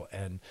special.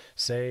 And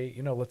say,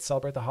 let's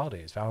celebrate the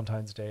holidays,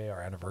 Valentine's Day,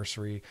 our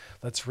anniversary.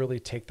 Let's really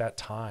take that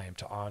time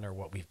to honor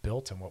what we've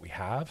built and what we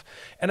have.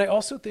 And I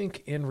also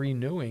think in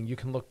renewing, you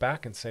can look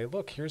back and say,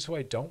 look, here's who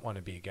I don't want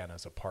to be again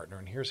as a partner.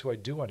 And here's who I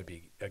do want to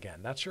be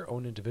again. That's your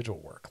own individual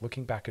work,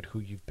 looking back at who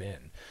you've been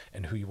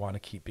and who you want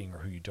to keep being or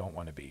who you don't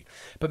want to be.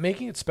 But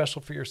making it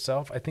special for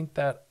yourself, I think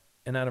that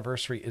an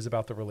anniversary is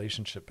about the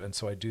relationship. And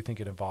so I do think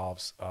it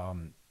involves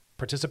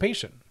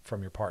participation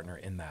from your partner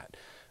in that.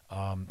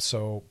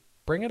 So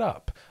bring it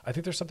up. I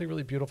think there's something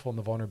really beautiful in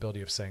the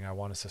vulnerability of saying, I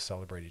want us to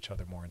celebrate each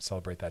other more and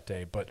celebrate that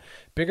day. But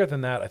bigger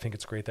than that, I think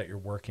it's great that you're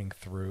working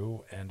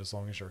through, and as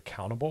long as you're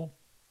accountable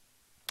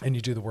and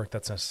you do the work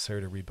that's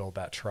necessary to rebuild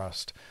that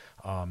trust,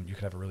 you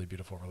can have a really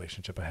beautiful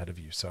relationship ahead of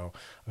you. So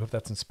I hope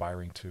that's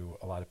inspiring to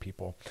a lot of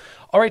people.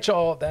 All right,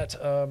 y'all, that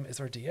is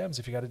our DMs.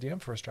 If you got a DM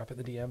for us, drop it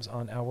in the DMs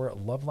on our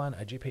Loveline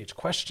IG page.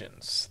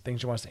 Questions,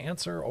 things you want us to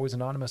answer, always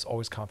anonymous,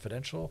 always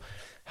confidential.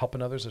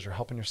 Helping others as you're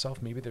helping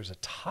yourself. Maybe there's a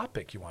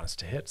topic you want us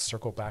to hit,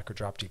 circle back, or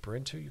drop deeper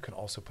into. You can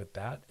also put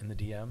that in the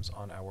DMs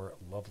on our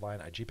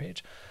Loveline IG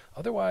page.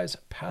 Otherwise,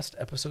 past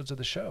episodes of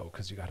the show,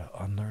 because you got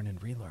to unlearn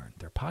and relearn.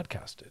 They're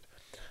podcasted.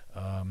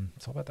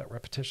 It's all about that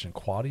repetition.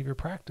 Quality of your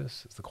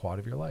practice is the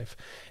quality of your life.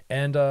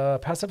 And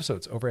past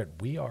episodes over at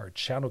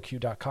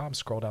wearechannelq.com.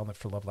 Scroll down there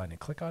for Loveline and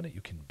click on it.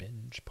 You can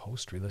binge,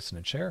 post, re-listen,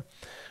 and share.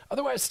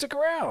 Otherwise, stick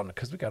around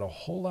because we got a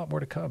whole lot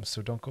more to come,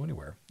 so don't go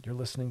anywhere. You're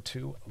listening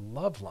to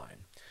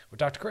Loveline with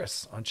Dr.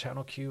 Chris on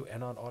Channel Q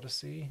and on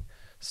Odyssey.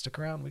 Stick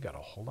around. We got a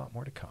whole lot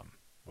more to come.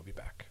 We'll be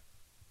back.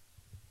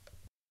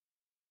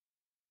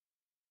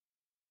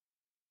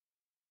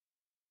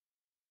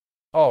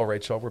 All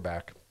right, y'all, we're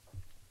back.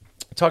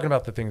 Talking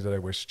about the things that I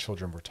wish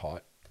children were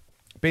taught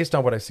based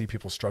on what I see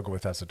people struggle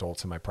with as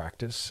adults in my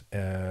practice,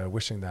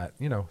 wishing that,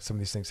 some of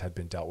these things had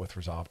been dealt with,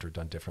 resolved, or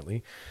done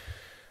differently.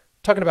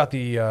 Talking about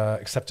the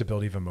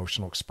acceptability of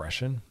emotional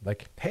expression,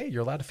 like, hey,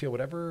 you're allowed to feel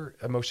whatever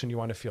emotion you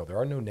want to feel. There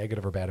are no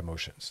negative or bad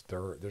emotions.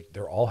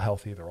 They're all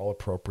healthy. They're all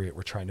appropriate.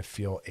 We're trying to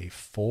feel a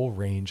full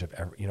range of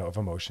of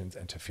emotions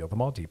and to feel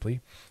them all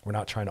deeply. We're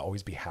not trying to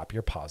always be happy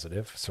or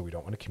positive, so we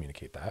don't want to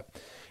communicate that.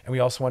 And we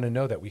also want to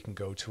know that we can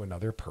go to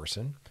another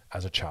person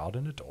as a child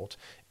and adult,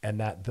 and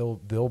that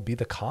they'll be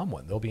the calm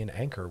one. They'll be an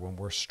anchor when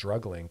we're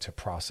struggling to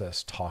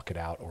process, talk it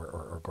out,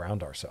 or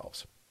ground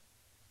ourselves.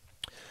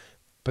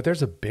 But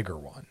there's a bigger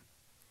one.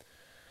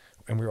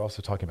 And we were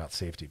also talking about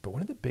safety, but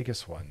one of the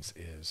biggest ones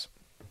is,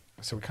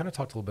 so we kind of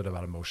talked a little bit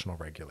about emotional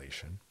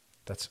regulation.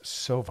 That's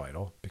so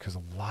vital because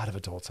a lot of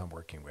adults I'm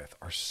working with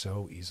are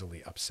so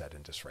easily upset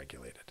and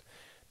dysregulated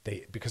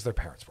because their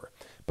parents were.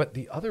 But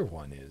the other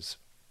one is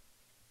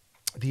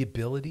the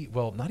ability,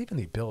 well, not even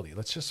the ability.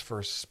 Let's just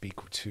first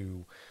speak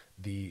to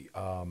the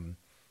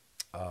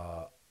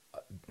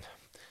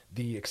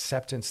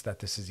acceptance that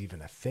this is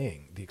even a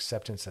thing, the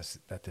acceptance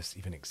that this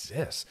even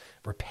exists,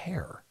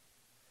 repair.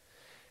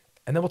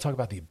 And then we'll talk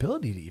about the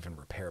ability to even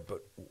repair.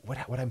 But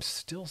what I'm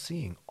still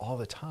seeing all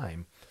the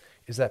time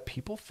is that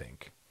people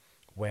think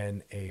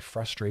when a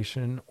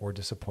frustration or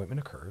disappointment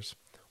occurs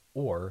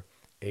or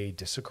a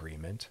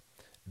disagreement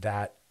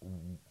that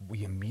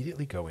we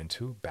immediately go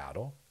into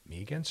battle,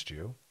 me against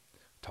you.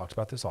 Talked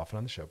about this often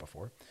on the show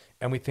before.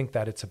 And we think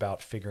that it's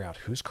about figuring out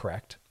who's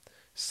correct.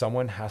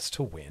 Someone has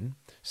to win.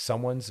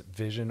 Someone's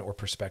vision or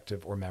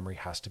perspective or memory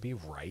has to be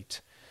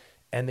right.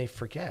 And they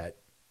forget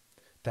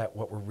that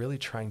what we're really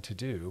trying to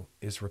do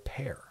is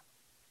repair.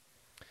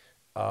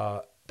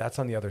 that's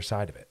on the other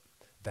side of it.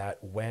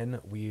 That when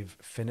we've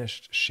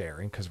finished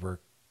sharing, because we're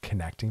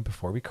connecting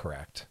before we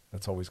correct,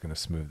 that's always going to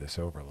smooth this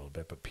over a little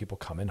bit, but people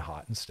come in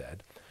hot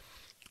instead.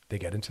 They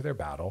get into their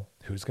battle.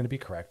 Who's going to be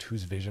correct?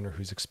 Whose vision or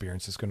whose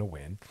experience is going to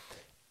win?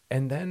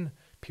 And then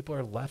people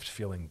are left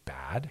feeling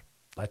bad,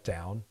 let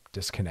down,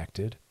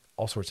 disconnected,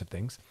 all sorts of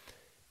things.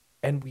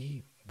 And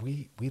we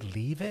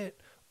leave it,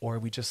 or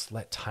we just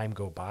let time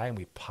go by and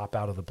we pop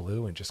out of the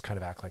blue and just kind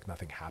of act like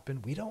nothing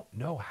happened. We don't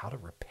know how to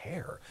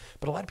repair.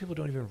 But a lot of people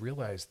don't even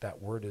realize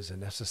that word is a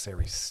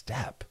necessary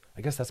step.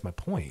 I guess that's my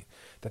point,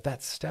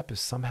 that step is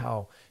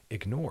somehow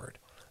ignored.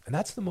 And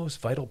that's the most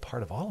vital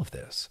part of all of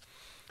this,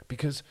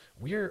 because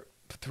we're,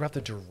 throughout the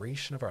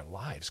duration of our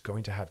lives,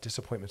 going to have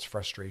disappointments,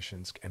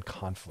 frustrations, and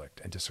conflict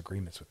and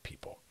disagreements with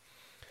people.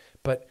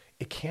 But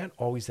it can't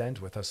always end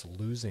with us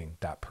losing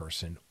that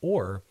person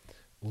or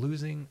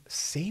losing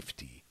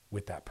safety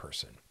with that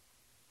person.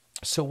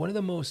 So one of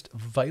the most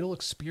vital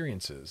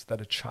experiences that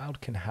a child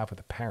can have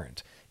with a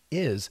parent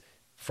is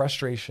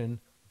frustration,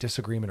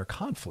 disagreement, or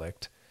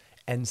conflict,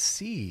 and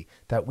see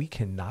that we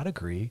cannot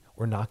agree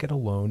or not get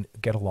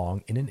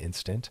along in an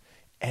instant,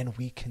 and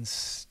we can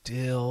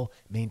still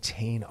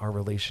maintain our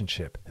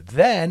relationship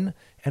then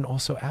and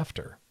also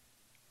after.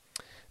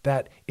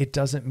 That it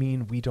doesn't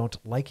mean we don't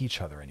like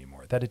each other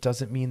anymore, that it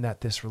doesn't mean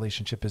that this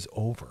relationship is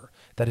over,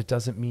 that it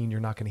doesn't mean you're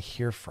not going to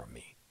hear from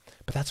me.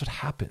 But that's what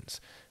happens.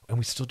 And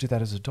we still do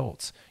that as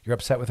adults. You're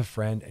upset with a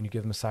friend and you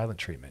give them a silent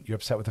treatment. You're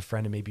upset with a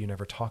friend and maybe you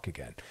never talk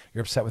again.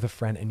 You're upset with a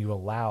friend and you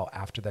allow,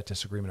 after that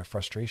disagreement or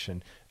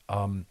frustration,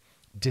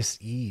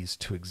 dis-ease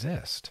to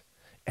exist.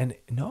 And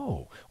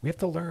no, we have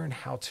to learn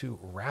how to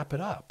wrap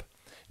it up.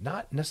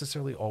 Not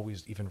necessarily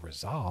always even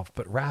resolve,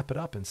 but wrap it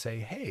up and say,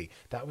 hey,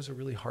 that was a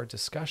really hard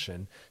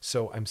discussion.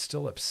 So I'm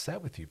still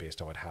upset with you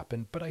based on what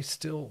happened, but I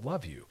still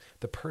love you.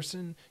 The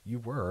person you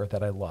were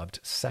that I loved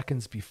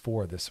seconds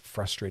before this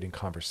frustrating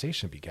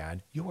conversation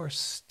began, you are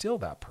still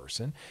that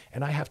person.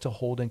 And I have to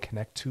hold and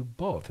connect to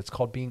both. It's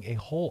called being a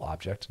whole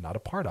object, not a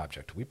part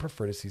object. We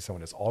prefer to see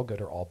someone as all good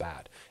or all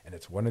bad, and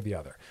it's one or the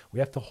other. We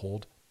have to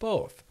hold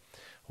both.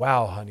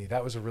 Wow, honey,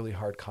 that was a really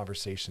hard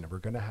conversation, and we're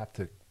going to have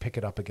to pick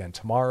it up again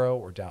tomorrow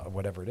or down,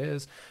 whatever it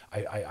is.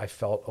 I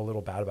felt a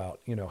little bad about,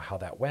 how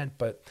that went,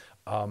 but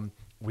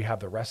we have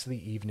the rest of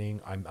the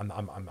evening.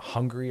 I'm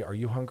hungry. Are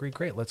you hungry?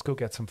 Great. Let's go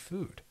get some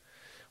food.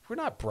 We're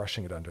not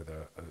brushing it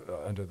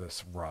under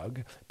this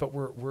rug, but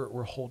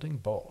we're holding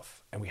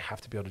both, and we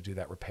have to be able to do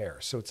that repair.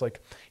 So it's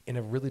like in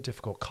a really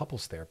difficult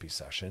couples therapy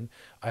session,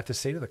 I have to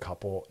say to the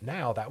couple,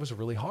 now that was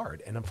really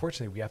hard, and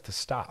unfortunately we have to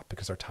stop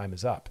because our time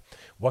is up.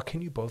 What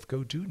can you both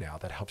go do now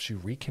that helps you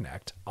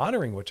reconnect,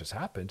 honoring what just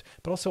happened,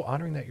 but also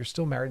honoring that you're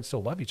still married and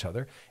still love each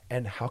other,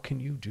 and how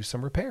can you do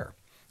some repair?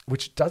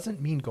 Which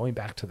doesn't mean going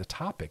back to the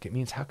topic. It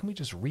means how can we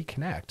just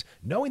reconnect,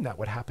 knowing that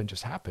what happened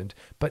just happened,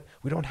 but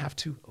we don't have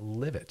to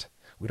live it.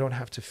 We don't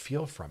have to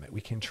feel from it.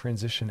 We can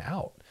transition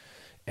out,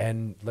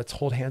 and let's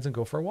hold hands and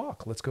go for a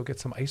walk. Let's go get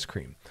some ice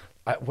cream.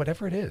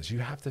 Whatever it is, you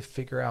have to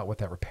figure out what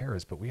that repair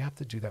is, but we have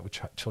to do that with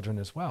children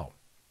as well.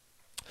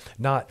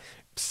 Not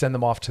send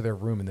them off to their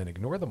room and then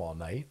ignore them all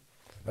night.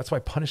 That's why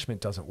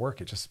punishment doesn't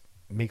work. It just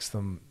makes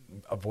them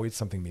avoid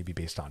something maybe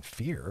based on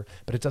fear,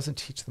 but it doesn't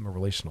teach them a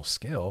relational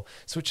skill.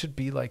 So it should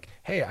be like,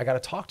 hey, I got to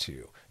talk to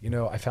you.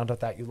 I found out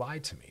that you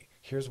lied to me.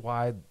 Here's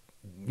why,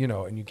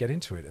 and you get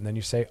into it. And then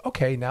you say,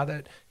 okay, now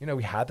that,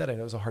 we had that, I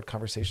know it was a hard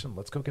conversation.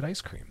 Let's go get ice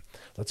cream.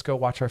 Let's go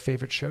watch our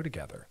favorite show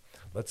together.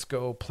 Let's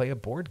go play a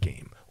board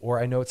game. Or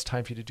I know it's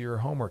time for you to do your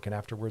homework, and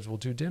afterwards we'll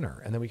do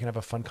dinner. And then we can have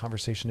a fun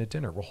conversation at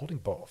dinner. We're holding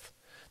both.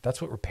 That's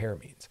what repair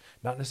means.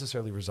 Not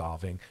necessarily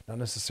resolving, not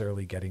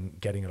necessarily getting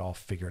it all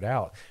figured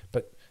out,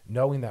 but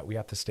knowing that we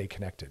have to stay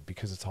connected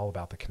because it's all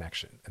about the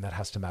connection. And that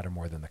has to matter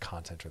more than the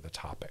content or the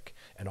topic.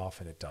 And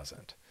often it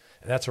doesn't.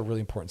 And that's a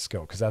really important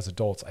skill, because as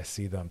adults, I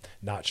see them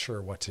not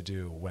sure what to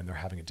do when they're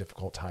having a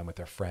difficult time with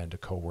their friend, a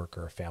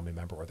coworker, a family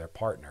member, or their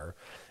partner.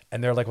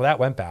 And they're like, well, that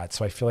went bad.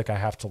 So I feel like I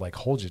have to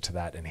hold you to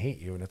that and hate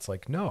you. And it's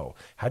like, no,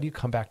 how do you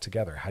come back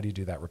together? How do you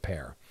do that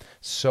repair?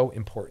 So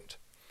important.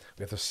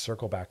 We have to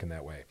circle back in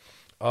that way.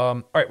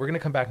 All right, we're going to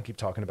come back and keep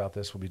talking about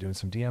this. We'll be doing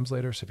some DMs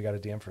later. So if you got a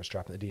DM for us,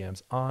 drop in the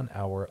DMs on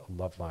our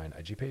Loveline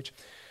IG page.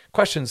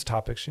 Questions,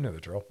 topics, you know the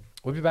drill.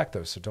 We'll be back,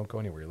 though, so don't go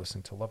anywhere. You're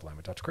listening to Loveline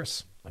with Dr.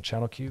 Chris on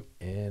Channel Q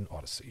in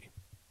Odyssey.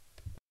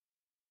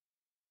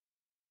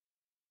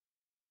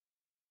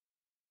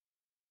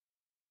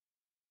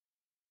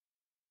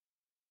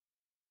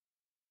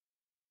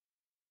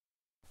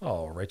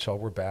 All right, y'all,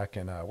 we're back,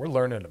 and we're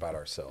learning about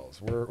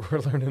ourselves. We're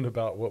learning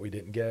about what we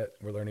didn't get.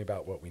 We're learning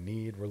about what we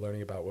need. We're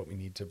learning about what we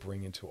need to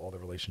bring into all the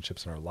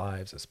relationships in our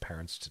lives as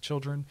parents to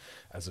children,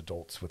 as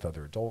adults with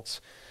other adults.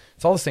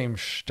 It's all the same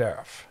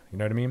stuff. You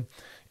know what I mean?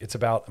 It's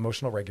about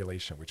emotional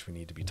regulation, which we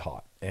need to be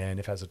taught. And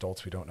if as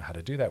adults we don't know how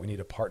to do that, we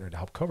need a partner to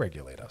help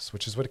co-regulate us,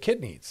 which is what a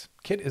kid needs.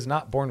 Kid is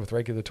not born with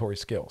regulatory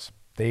skills.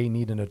 They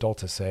need an adult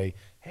to say,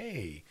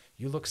 hey,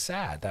 you look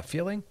sad. That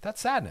feeling,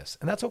 that's sadness.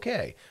 And that's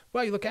okay.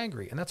 Well, you look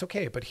angry, and that's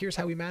okay. But here's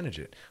how we manage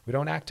it. We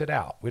don't act it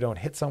out. We don't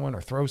hit someone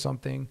or throw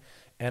something.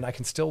 And I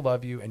can still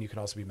love you, and you can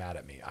also be mad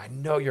at me. I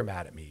know you're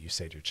mad at me, you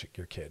say to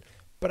your kid,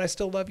 but I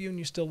still love you and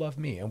you still love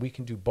me, and we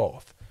can do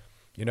both,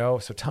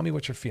 So tell me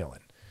what you're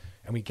feeling.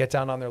 And we get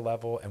down on their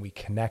level and we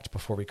connect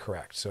before we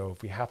correct. So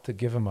if we have to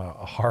give them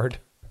a hard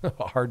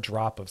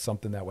drop of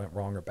something that went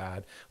wrong or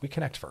bad, we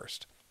connect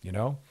first, We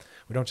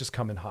don't just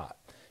come in hot.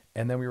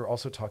 And then we were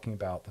also talking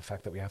about the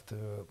fact that we have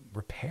to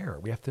repair.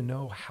 We have to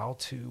know how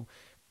to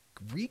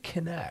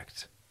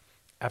reconnect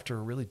after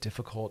a really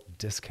difficult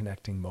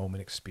disconnecting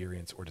moment,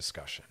 experience, or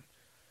discussion.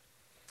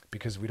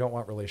 Because we don't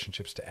want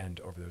relationships to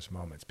end over those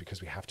moments, because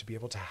we have to be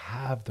able to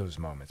have those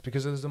moments,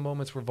 because those are the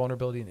moments where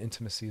vulnerability and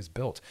intimacy is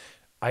built.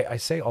 I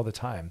say all the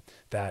time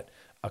that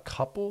a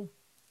couple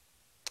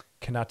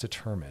cannot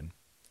determine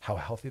how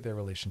healthy their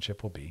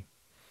relationship will be,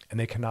 and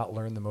they cannot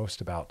learn the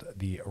most about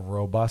the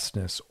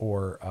robustness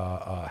or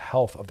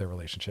health of their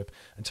relationship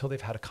until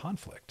they've had a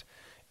conflict,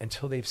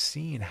 until they've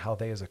seen how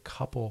they as a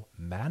couple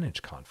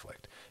manage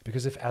conflict.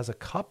 Because if as a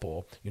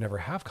couple you never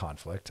have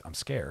conflict, I'm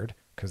scared,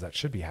 because that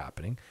should be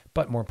happening.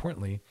 But more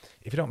importantly,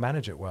 if you don't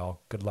manage it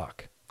well, good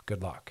luck.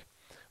 Good luck.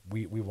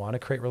 We want to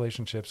create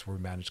relationships where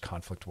we manage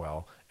conflict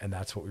well, and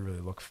that's what we really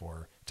look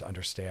for to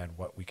understand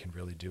what we can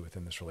really do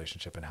within this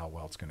relationship and how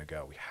well it's going to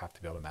go. We have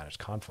to be able to manage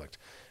conflict,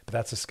 but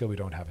that's a skill we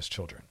don't have as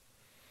children.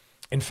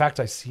 In fact,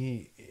 I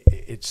see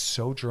it's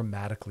so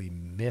dramatically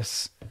mishandled,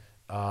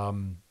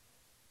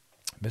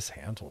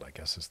 I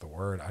guess is the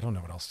word. I don't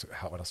know what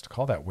else to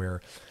call that,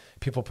 where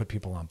people put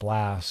people on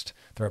blast.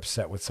 They're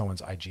upset with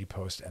someone's IG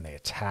post and they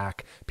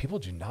attack. People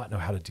do not know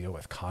how to deal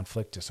with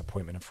conflict,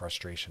 disappointment, and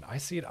frustration. I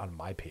see it on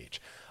my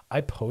page. I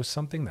post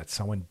something that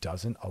someone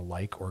doesn't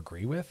like or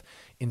agree with,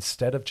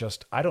 instead of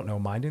just,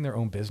 minding their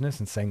own business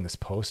and saying this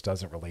post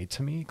doesn't relate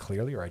to me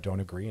clearly, or I don't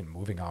agree, and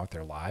moving on with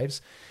their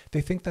lives. They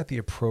think that the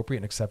appropriate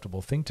and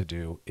acceptable thing to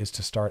do is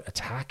to start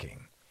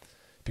attacking,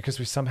 because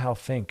we somehow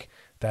think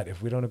that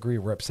if we don't agree,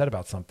 we're upset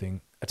about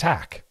something,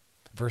 attack,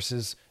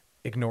 versus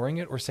ignoring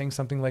it or saying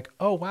something like,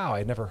 oh, wow,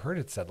 I never heard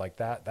it said like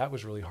that. That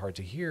was really hard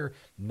to hear,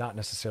 not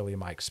necessarily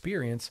my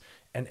experience,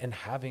 and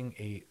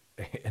having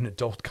an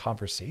adult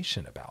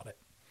conversation about it.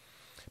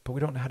 But we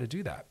don't know how to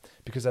do that,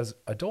 because as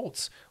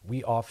adults,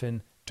 we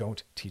often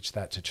don't teach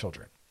that to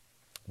children.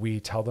 We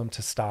tell them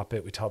to stop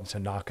it. We tell them to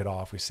knock it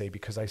off. We say,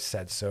 because I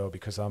said so,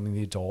 because I'm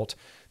the adult.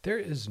 There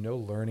is no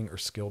learning or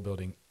skill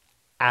building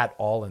at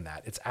all in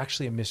that. It's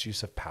actually a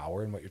misuse of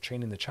power. And what you're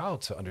training the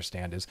child to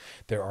understand is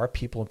there are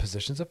people in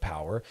positions of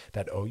power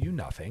that owe you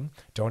nothing,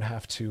 don't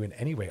have to in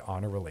any way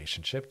honor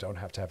relationship, don't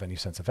have to have any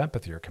sense of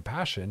empathy or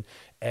compassion,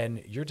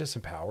 and you're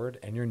disempowered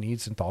and your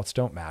needs and thoughts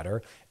don't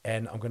matter.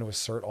 And I'm going to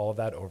assert all of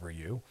that over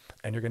you,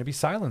 and you're going to be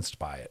silenced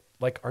by it.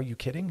 Like, are you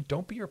kidding?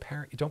 Don't be your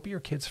parent. Don't be your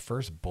kid's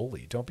first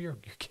bully. Don't be your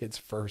kid's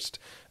first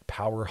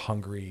power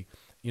hungry,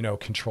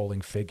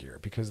 controlling figure,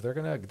 because they're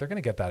going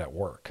to get that at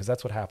work, because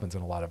that's what happens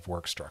in a lot of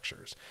work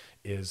structures,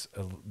 is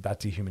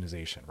that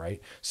dehumanization, right?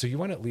 So you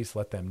want to at least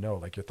let them know,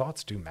 like, your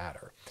thoughts do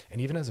matter.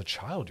 And even as a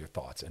child, your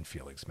thoughts and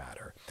feelings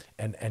matter.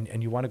 And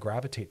you want to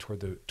gravitate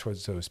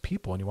towards those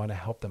people, and you want to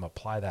help them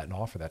apply that and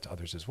offer that to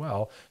others as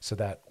well, so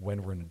that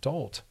when we're an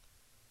adult,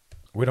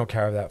 we don't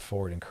carry that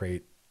forward and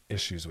create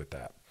issues with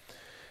that.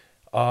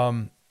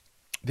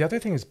 The other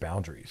thing is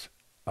boundaries.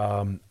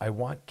 I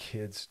want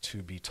kids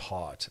to be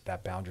taught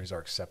that boundaries are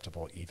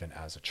acceptable even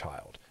as a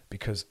child,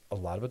 because a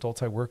lot of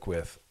adults I work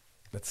with,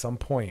 at some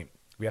point,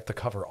 we have to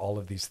cover all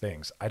of these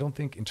things. I don't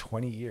think in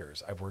 20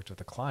 years I've worked with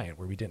a client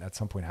where we didn't at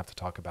some point have to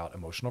talk about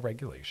emotional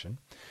regulation,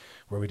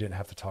 where we didn't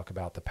have to talk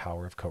about the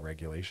power of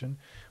co-regulation,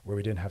 where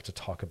we didn't have to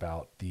talk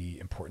about the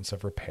importance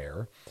of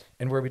repair,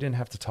 and where we didn't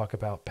have to talk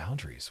about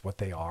boundaries, what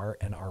they are,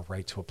 and our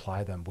right to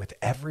apply them with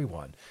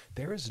everyone.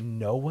 There is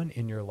no one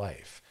in your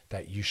life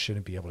that you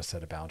shouldn't be able to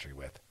set a boundary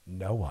with.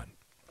 No one.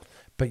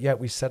 But yet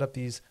we set up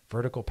these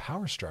vertical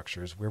power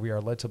structures where we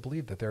are led to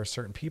believe that there are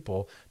certain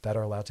people that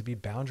are allowed to be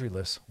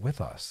boundaryless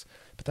with us.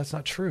 But that's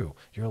not true.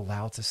 You're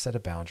allowed to set a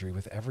boundary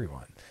with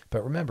everyone.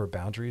 But remember,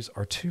 boundaries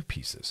are two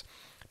pieces.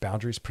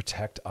 Boundaries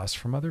protect us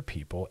from other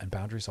people, and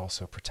boundaries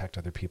also protect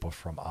other people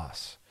from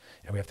us.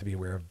 And we have to be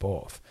aware of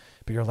both.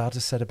 But you're allowed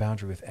to set a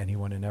boundary with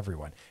anyone and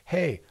everyone.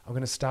 Hey, I'm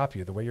going to stop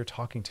you. The way you're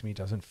talking to me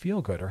doesn't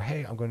feel good. Or,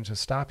 hey, I'm going to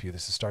stop you.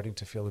 This is starting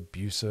to feel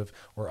abusive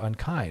or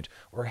unkind.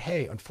 Or,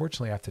 hey,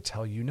 unfortunately, I have to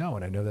tell you no,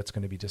 and I know that's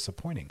going to be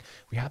disappointing.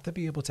 We have to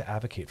be able to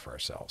advocate for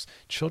ourselves.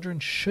 Children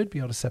should be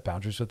able to set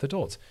boundaries with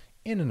adults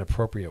in an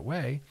appropriate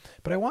way.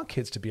 But I want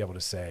kids to be able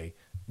to say,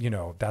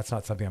 that's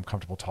not something I'm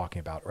comfortable talking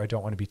about, or I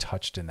don't want to be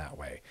touched in that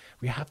way.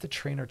 We have to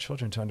train our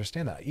children to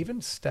understand that. Even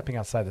stepping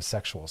outside the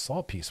sexual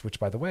assault piece, which,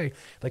 by the way,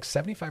 like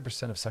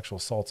 75% of sexual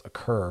assaults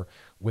occur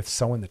with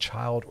someone the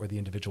child or the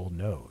individual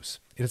knows.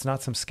 It is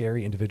not some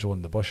scary individual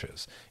in the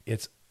bushes.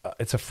 It's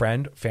a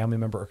friend, family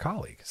member, or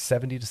colleague.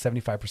 70 to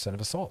 75%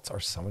 of assaults are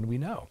someone we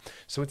know.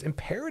 So it's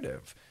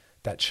imperative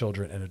that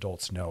children and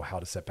adults know how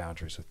to set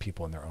boundaries with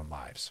people in their own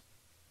lives.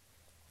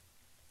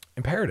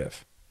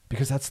 Imperative,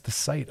 because that's the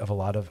site of a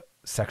lot of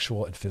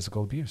sexual and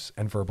physical abuse,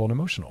 and verbal and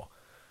emotional.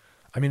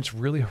 I mean, it's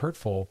really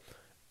hurtful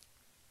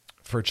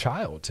for a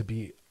child to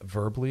be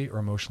verbally or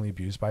emotionally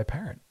abused by a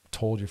parent.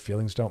 told your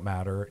feelings don't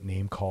matter,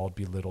 name called,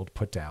 belittled,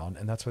 put down,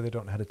 and that's why they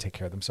don't know how to take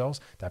care of themselves.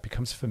 That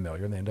becomes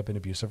familiar, and they end up in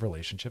abusive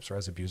relationships or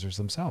as abusers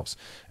themselves.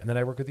 And then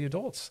I work with the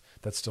adults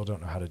that still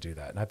don't know how to do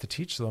that. And I have to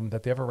teach them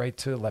that they have a right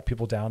to let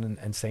people down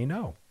and say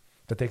no,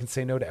 that they can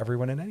say no to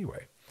everyone in any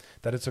way,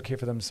 that it's okay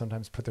for them to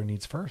sometimes put their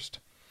needs first.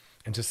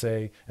 And to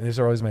say, and these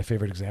are always my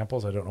favorite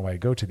examples, I don't know why I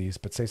go to these,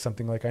 but say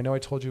something like, I know I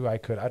told you I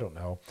could, I don't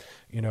know,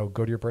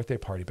 go to your birthday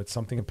party, but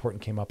something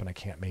important came up and I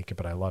can't make it,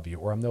 but I love you.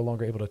 Or I'm no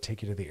longer able to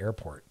take you to the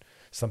airport.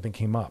 Something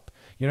came up,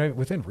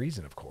 within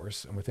reason, of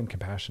course, and within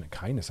compassion and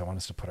kindness. I want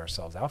us to put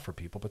ourselves out for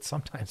people, but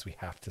sometimes we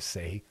have to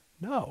say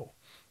no.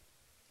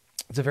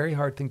 It's a very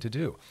hard thing to do.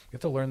 You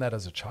have to learn that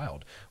as a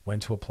child, when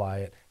to apply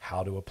it,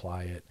 how to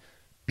apply it,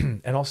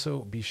 and also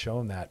be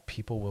shown that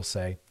people will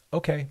say,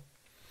 okay.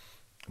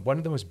 One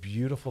of the most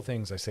beautiful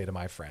things I say to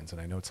my friends,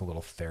 and I know it's a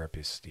little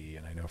therapist-y,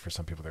 and I know for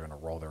some people they're going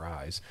to roll their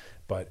eyes,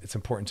 but it's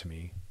important to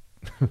me.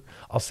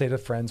 I'll say to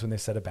friends when they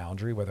set a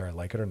boundary, whether I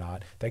like it or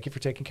not, thank you for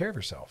taking care of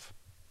yourself.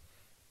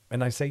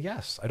 And I say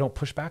yes. I don't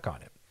push back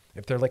on it.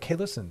 If they're like, hey,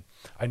 listen,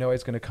 I know I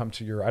was going to come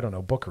to your,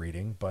 book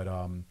reading, but,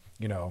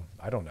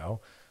 I don't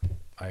know.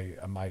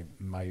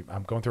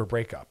 I'm going through a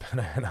breakup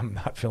and I'm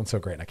not feeling so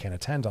great and I can't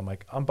attend. I'm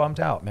like, I'm bummed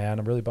out, man.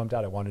 I'm really bummed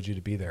out. I wanted you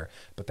to be there,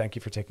 but thank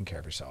you for taking care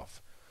of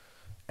yourself.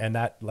 And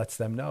that lets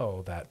them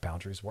know that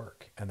boundaries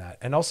work,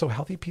 and also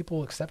healthy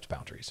people accept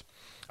boundaries.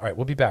 All right,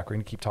 we'll be back. We're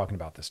going to keep talking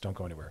about this. Don't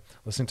go anywhere.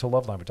 Listening to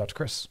Loveline with Dr.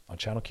 Chris on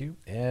Channel Q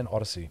and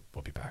Odyssey.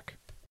 We'll be back.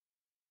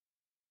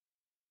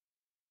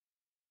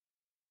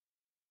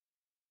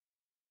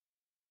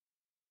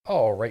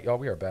 All right, y'all,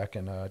 we are back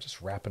and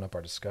just wrapping up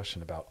our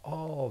discussion about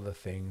all the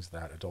things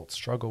that adults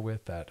struggle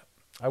with that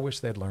I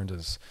wish they'd learned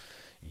as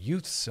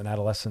youths and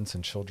adolescents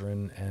and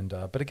children. And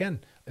but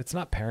again, it's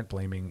not parent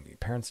blaming.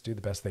 Parents do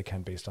the best they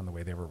can based on the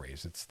way they were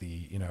raised. It's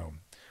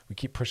we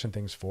keep pushing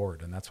things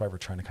forward, and that's why we're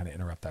trying to kind of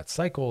interrupt that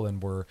cycle,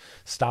 and we're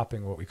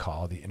stopping what we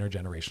call the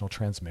intergenerational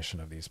transmission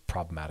of these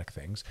problematic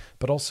things.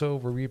 But also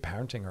we're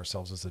reparenting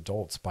ourselves as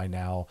adults by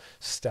now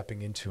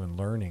stepping into and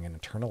learning and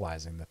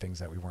internalizing the things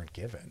that we weren't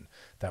given,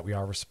 that we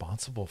are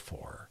responsible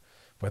for,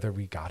 whether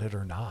we got it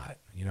or not.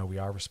 We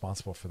are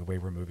responsible for the way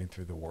we're moving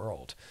through the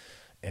world.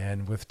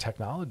 And with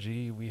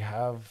technology, we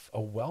have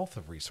a wealth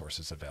of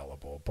resources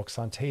available: books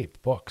on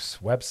tape, books,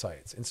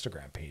 websites,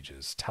 Instagram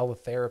pages,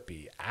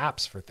 teletherapy,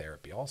 apps for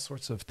therapy, all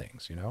sorts of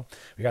things.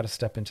 We got to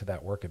step into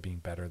that work of being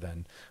better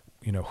than,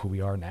 who we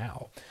are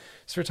now.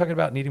 So we're talking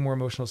about needing more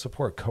emotional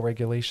support,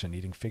 co-regulation,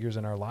 needing figures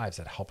in our lives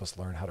that help us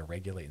learn how to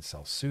regulate and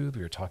self-soothe.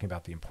 We were talking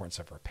about the importance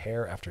of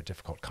repair after a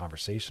difficult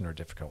conversation or a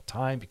difficult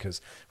time,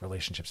 because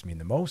relationships mean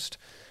the most.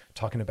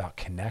 Talking about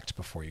connect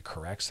before you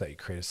correct, so that you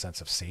create a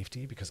sense of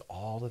safety, because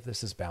all of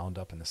this is bound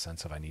up in the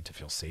sense of I need to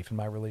feel safe in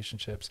my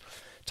relationships.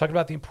 Talking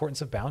about the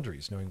importance of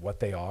boundaries, knowing what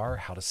they are,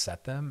 how to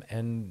set them,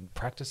 and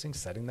practicing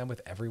setting them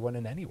with everyone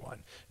and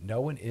anyone. No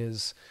one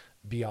is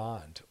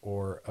beyond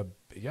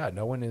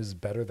no one is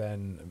better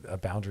than a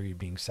boundary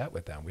being set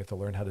with them. We have to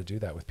learn how to do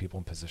that with people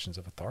in positions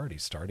of authority,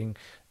 starting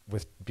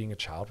with being a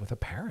child with a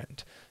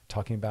parent,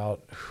 talking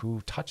about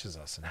who touches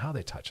us and how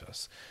they touch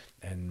us,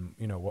 and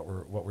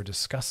what we're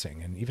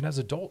discussing. And even as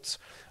adults,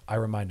 I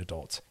remind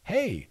adults,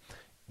 hey,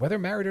 whether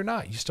married or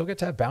not, you still get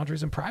to have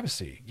boundaries and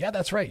privacy. Yeah,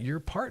 that's right. Your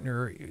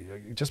partner,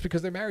 just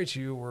because they're married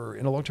to you or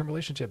in a long-term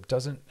relationship,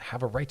 doesn't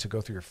have a right to go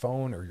through your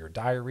phone or your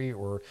diary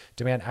or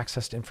demand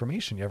access to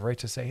information. You have a right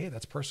to say, hey,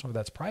 that's personal,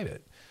 that's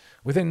private.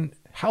 Within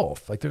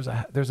health,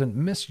 there's a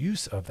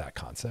misuse of that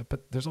concept,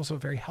 but there's also a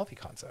very healthy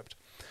concept.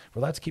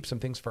 We're allowed to keep some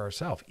things for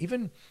ourselves.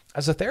 Even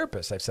as a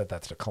therapist, I've said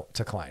that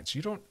to clients.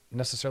 You don't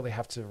necessarily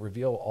have to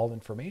reveal all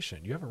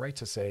information. You have a right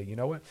to say, you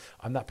know what,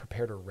 I'm not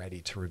prepared or ready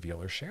to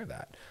reveal or share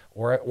that.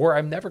 Or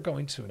I'm never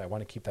going to, and I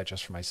want to keep that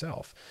just for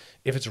myself.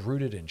 If it's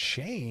rooted in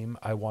shame,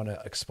 I want to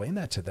explain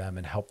that to them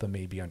and help them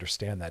maybe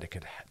understand that it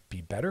could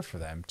be better for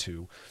them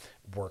to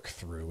work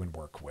through and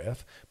work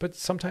with, but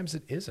sometimes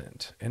it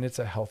isn't. And it's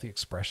a healthy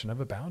expression of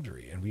a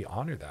boundary. And we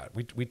honor that.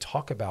 We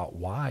talk about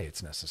why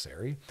it's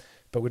necessary,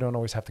 but we don't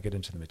always have to get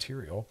into the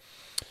material.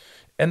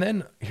 And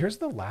then here's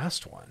the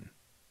last one: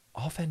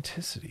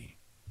 authenticity.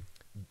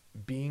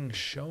 Being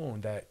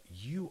shown that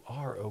you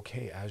are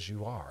okay as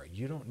you are.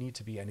 You don't need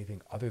to be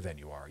anything other than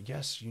you are.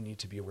 Yes, you need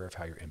to be aware of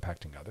how you're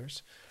impacting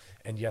others.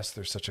 And yes,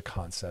 there's such a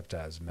concept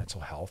as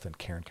mental health and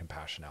care and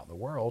compassion out in the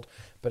world.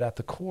 But at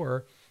the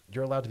core,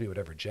 you're allowed to be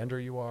whatever gender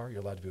you are.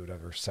 You're allowed to be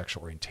whatever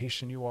sexual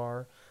orientation you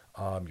are.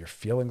 Your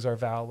feelings are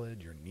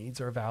valid. Your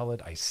needs are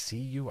valid. I see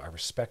you. I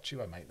respect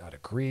you. I might not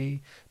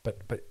agree,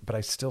 but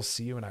I still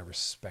see you and I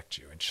respect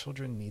you. And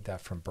children need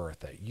that from birth,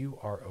 that you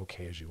are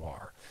okay as you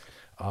are.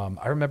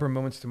 I remember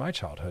moments through my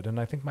childhood, and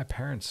I think my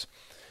parents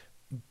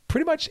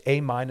pretty much A-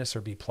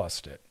 or B+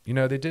 it.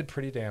 They did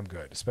pretty damn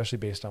good, especially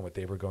based on what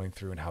they were going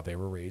through and how they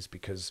were raised,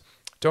 because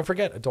don't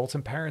forget, adults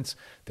and parents,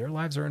 their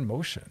lives are in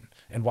motion.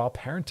 And while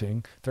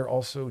parenting, they're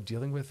also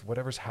dealing with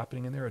whatever's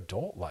happening in their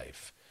adult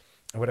life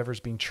and whatever's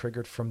being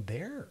triggered from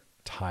their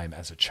time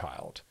as a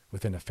child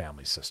within a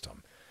family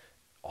system.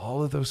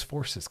 All of those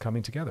forces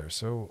coming together.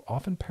 So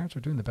often parents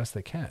are doing the best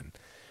they can.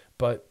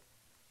 But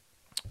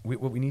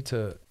what we need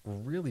to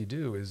really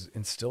do is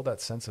instill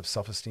that sense of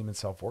self-esteem and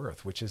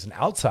self-worth, which is an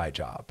outside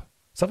job.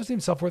 Self-esteem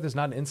and self-worth is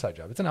not an inside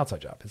job. It's an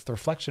outside job. It's the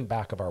reflection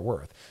back of our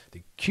worth,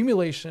 the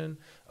accumulation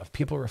of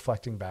people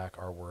reflecting back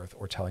our worth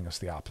or telling us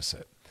the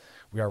opposite.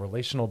 We are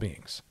relational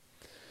beings,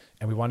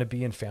 and we want to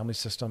be in family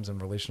systems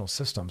and relational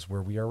systems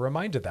where we are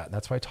reminded that. And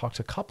that's why I talk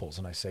to couples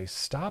and I say,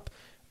 stop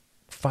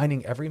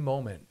finding every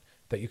moment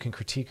that you can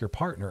critique your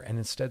partner and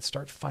instead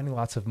start finding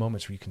lots of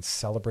moments where you can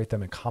celebrate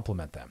them and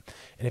compliment them.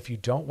 And if you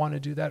don't want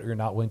to do that or you're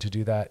not willing to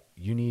do that,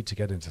 you need to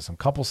get into some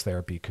couples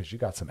therapy because you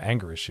got some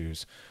anger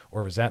issues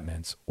or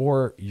resentments,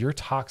 or you're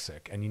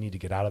toxic and you need to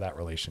get out of that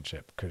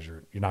relationship because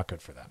you're not good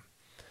for them.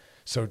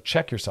 So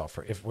check yourself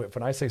for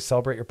when I say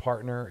celebrate your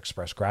partner,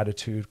 express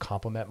gratitude,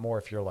 compliment more.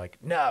 If you're like,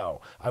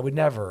 no, I would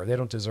never, they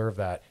don't deserve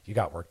that, you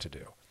got work to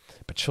do.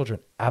 But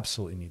children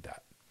absolutely need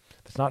that.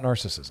 That's not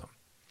narcissism.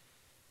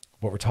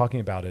 What we're talking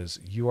about is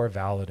you are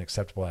valid and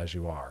acceptable as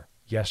you are.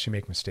 Yes, you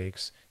make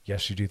mistakes.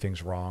 Yes, you do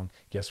things wrong.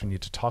 Yes, we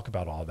need to talk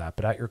about all that.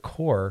 But at your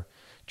core,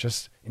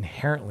 just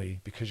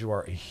inherently, because you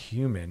are a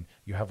human,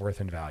 you have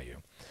worth and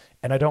value.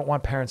 And I don't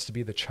want parents to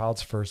be the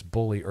child's first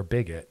bully or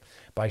bigot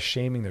by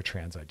shaming their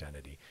trans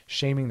identity,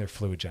 shaming their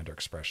fluid gender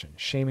expression,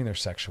 shaming their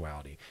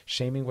sexuality,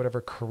 shaming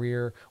whatever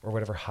career or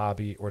whatever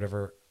hobby or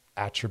whatever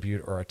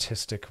attribute or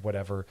artistic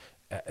whatever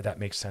that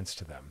makes sense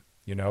to them.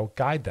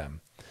 Guide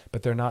them.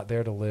 But they're not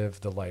there to live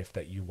the life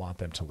that you want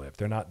them to live.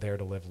 They're not there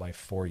to live life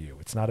for you.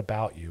 It's not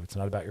about you. It's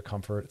not about your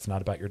comfort. It's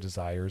not about your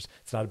desires.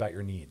 It's not about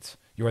your needs.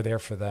 You are there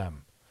for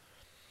them.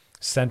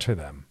 Center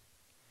them.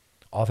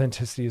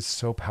 Authenticity is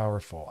so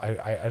powerful.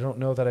 I don't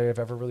know that I have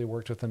ever really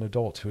worked with an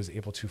adult who is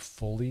able to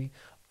fully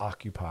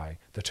occupy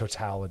the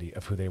totality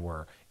of who they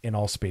were in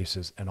all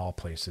spaces and all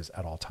places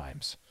at all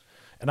times.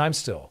 And I'm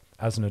still,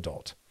 as an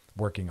adult,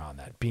 working on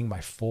that, being my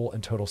full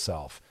and total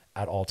self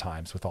at all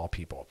times with all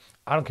people.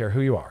 I don't care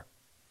who you are.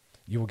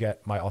 You will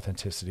get my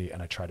authenticity,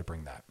 and I try to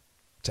bring that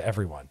to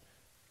everyone.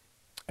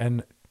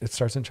 And it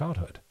starts in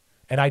childhood.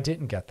 And I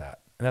didn't get that.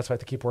 And that's why I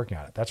have to keep working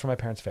on it. That's where my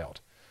parents failed.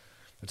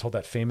 I told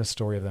that famous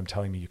story of them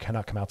telling me, you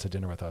cannot come out to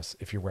dinner with us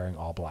if you're wearing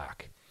all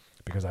black,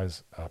 because I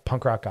was a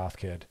punk rock goth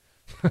kid.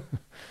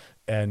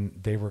 And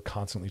they were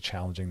constantly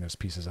challenging those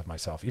pieces of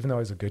myself. Even though I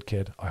was a good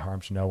kid, I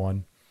harmed no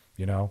one,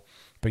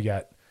 but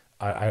yet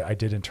I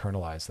did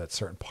internalize that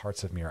certain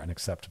parts of me are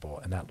unacceptable,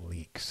 and that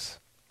leaks.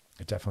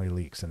 It definitely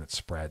leaks and it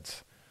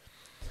spreads.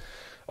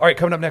 All right,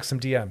 coming up next, some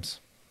DMs.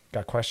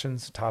 Got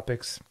questions,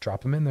 topics,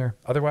 drop them in there.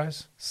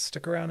 Otherwise,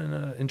 stick around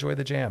and enjoy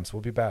the jams.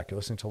 We'll be back. You're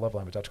listening to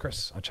Loveline with Dr.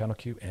 Chris on Channel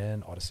Q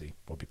and Odyssey.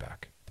 We'll be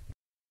back.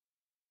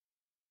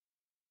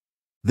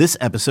 This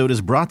episode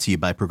is brought to you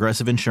by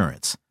Progressive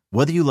Insurance.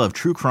 Whether you love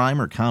true crime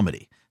or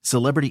comedy,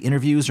 celebrity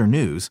interviews or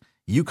news,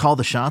 you call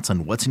the shots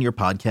on what's in your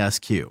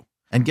podcast queue.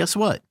 And guess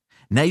what?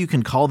 Now you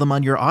can call them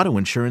on your auto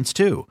insurance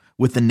too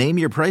with the Name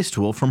Your Price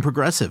tool from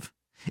Progressive.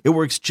 It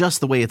works just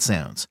the way it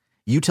sounds.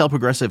 You tell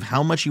Progressive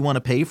how much you want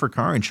to pay for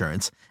car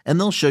insurance, and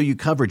they'll show you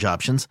coverage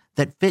options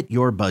that fit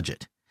your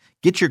budget.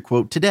 Get your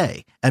quote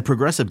today at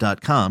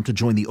Progressive.com to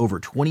join the over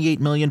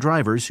 28 million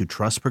drivers who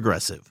trust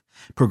Progressive.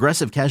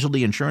 Progressive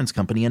Casualty Insurance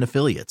Company and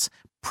Affiliates.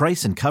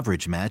 Price and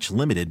coverage match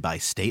limited by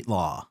state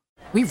law.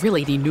 We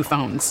really need new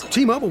phones.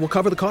 T-Mobile will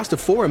cover the cost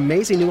of 4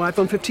 amazing new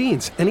iPhone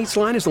 15s, and each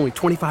line is only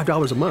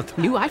 $25 a month.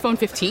 New iPhone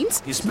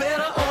 15s? It's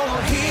better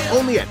over here.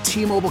 Only at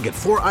T-Mobile, get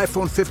 4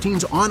 iPhone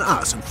 15s on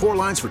us and 4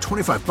 lines for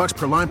 $25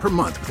 per line per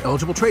month with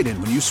eligible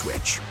trade-in when you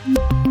switch.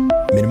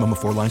 Minimum of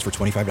 4 lines for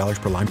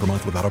 $25 per line per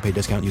month with autopay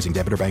discount using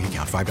debit or bank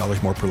account.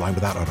 $5 more per line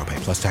without autopay,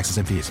 plus taxes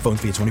and fees. Phone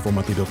fee at 24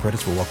 monthly bill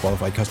credits for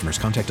well-qualified customers.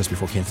 Contact us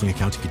before canceling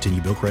account to continue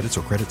bill credits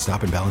or credit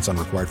stop and balance on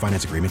required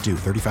finance agreement due.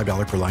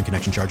 $35 per line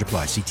connection charge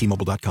applies. See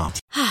T-Mobile.com.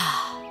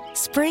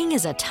 Spring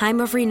is a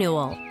time of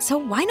renewal, so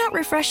why not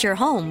refresh your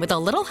home with a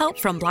little help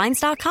from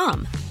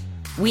Blinds.com?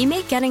 We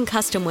make getting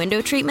custom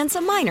window treatments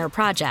a minor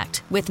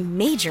project with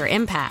major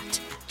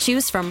impact.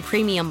 Choose from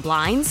premium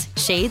blinds,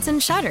 shades,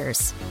 and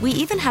shutters. We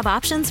even have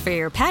options for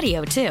your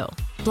patio, too.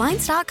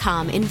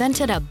 Blinds.com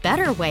invented a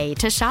better way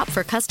to shop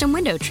for custom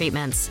window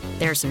treatments.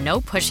 There's no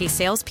pushy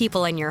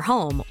salespeople in your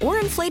home or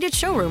inflated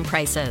showroom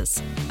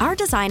prices. Our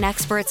design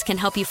experts can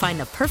help you find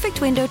the perfect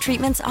window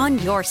treatments on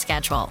your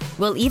schedule.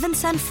 We'll even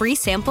send free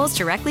samples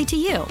directly to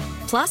you.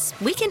 Plus,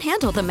 we can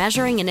handle the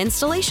measuring and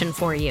installation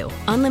for you.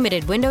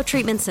 Unlimited window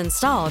treatments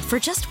installed for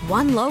just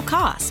one low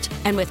cost.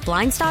 And with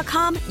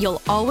Blinds.com,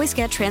 you'll always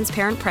get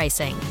transparent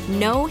pricing.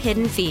 No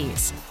hidden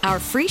fees. Our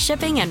free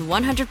shipping and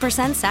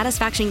 100%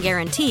 satisfaction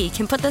guarantee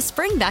can put the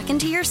spring back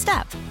into your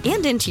step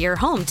and into your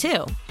home,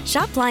 too.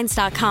 Shop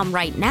Blinds.com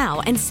right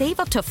now and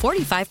save up to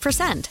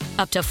 45%.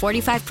 Up to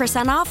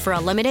 45% off for a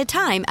limited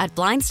time at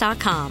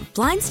Blinds.com.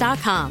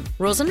 Blinds.com.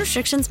 Rules and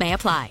restrictions may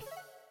apply.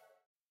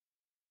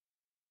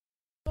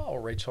 Oh,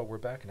 Rachel, we're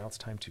back, and now it's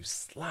time to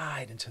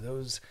slide into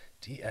those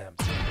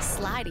DMs.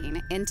 Sliding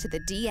into the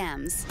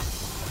DMs.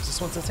 This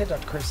one says, hey,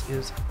 Dr. Chris,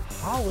 is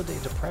holiday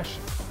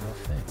depression a real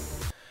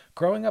thing?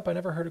 Growing up, I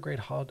never had a great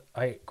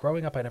holiday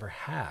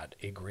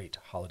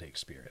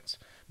experience.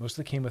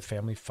 Mostly came with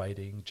family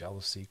fighting,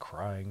 jealousy,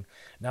 crying.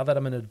 Now that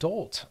I'm an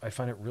adult, I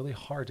find it really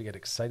hard to get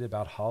excited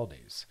about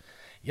holidays.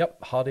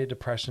 Yep, holiday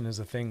depression is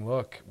a thing.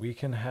 Look, we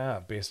can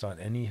have, based on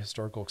any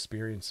historical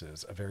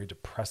experiences, a very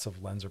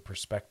depressive lens or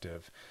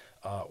perspective,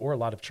 or a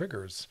lot of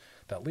triggers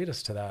that lead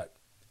us to that.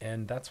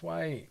 And that's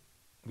why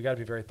we got to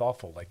be very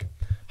thoughtful. Like,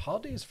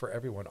 holidays for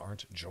everyone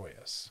aren't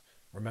joyous.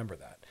 Remember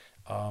that.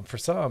 For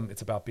some,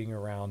 it's about being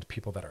around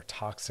people that are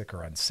toxic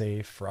or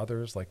unsafe. For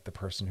others, like the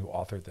person who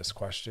authored this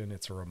question,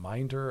 it's a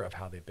reminder of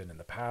how they've been in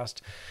the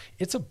past.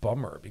 It's a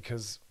bummer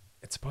because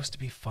it's supposed to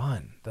be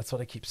fun. That's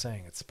what I keep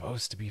saying. It's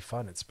supposed to be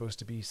fun. It's supposed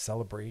to be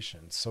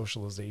celebration,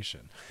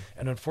 socialization.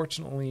 And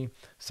unfortunately,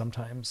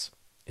 sometimes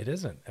it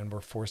isn't. And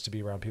we're forced to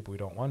be around people we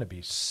don't want to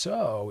be.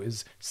 So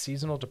is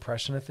seasonal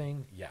depression a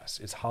thing? Yes.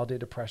 Is holiday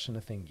depression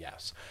a thing?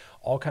 Yes.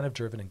 All kind of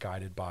driven and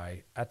guided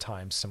by, at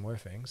times, similar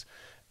things.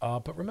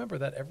 But remember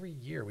that every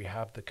year we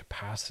have the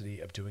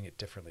capacity of doing it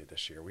differently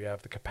this year. We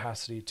have the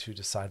capacity to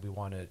decide we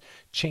want to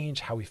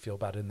change how we feel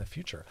about it in the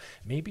future.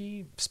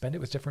 Maybe spend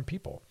it with different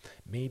people.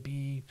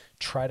 Maybe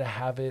try to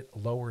have it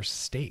lower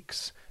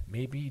stakes.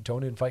 Maybe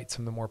don't invite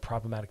some of the more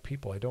problematic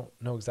people. I don't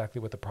know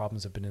exactly what the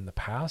problems have been in the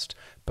past,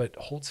 but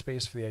hold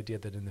space for the idea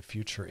that in the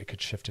future it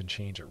could shift and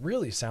change. It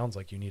really sounds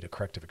like you need a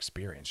corrective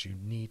experience. You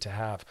need to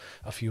have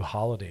a few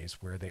holidays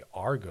where they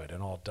are good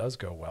and all does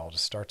go well to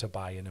start to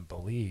buy in and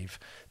believe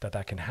that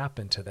that can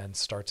happen, to then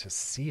start to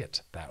see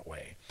it that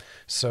way.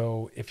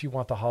 So if you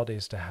want the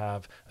holidays to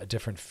have a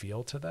different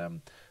feel to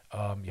them,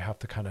 you have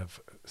to kind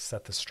of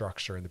set the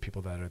structure and the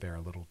people that are there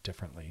a little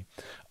differently.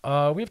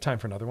 We have time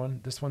for another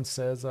one. This one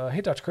says, hey,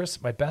 Dr.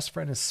 Chris, my best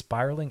friend is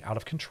spiraling out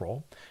of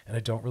control and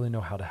I don't really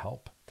know how to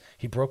help.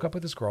 He broke up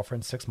with his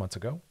girlfriend 6 months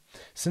ago.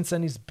 Since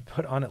then, he's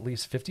put on at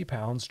least 50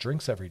 pounds,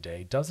 drinks every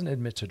day, doesn't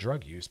admit to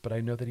drug use, but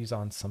I know that he's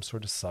on some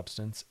sort of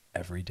substance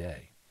every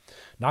day.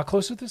 Not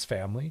close with his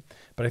family,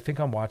 but I think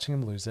I'm watching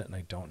him lose it and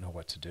I don't know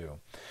what to do.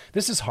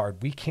 This is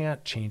hard. We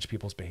can't change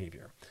people's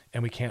behavior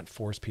and we can't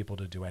force people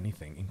to do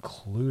anything,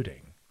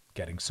 including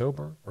getting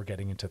sober or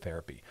getting into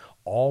therapy.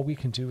 All we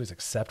can do is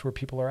accept where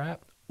people are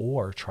at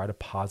or try to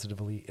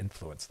positively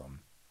influence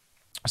them.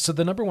 So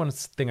the number one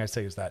thing I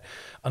say is that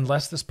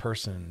unless this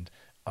person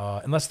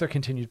unless their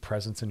continued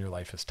presence in your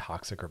life is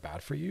toxic or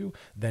bad for you,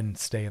 then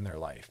stay in their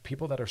life.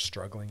 People that are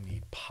struggling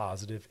need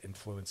positive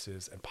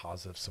influences and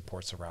positive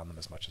supports around them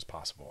as much as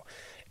possible.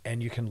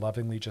 And you can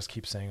lovingly just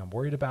keep saying, I'm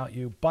worried about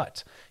you,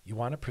 but you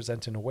want to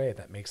present in a way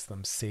that makes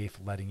them safe,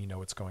 letting you know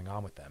what's going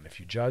on with them. If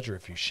you judge or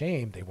if you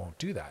shame, they won't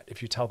do that.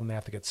 If you tell them they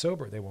have to get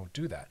sober, they won't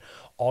do that.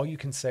 All you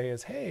can say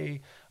is,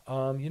 hey,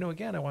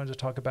 again, I wanted to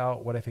talk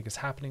about what I think is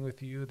happening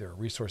with you. There are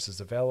resources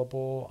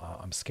available.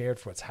 I'm scared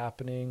for what's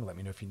happening. Let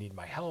me know if you need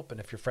my help. And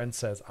if your friend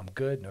says, I'm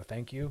good, no,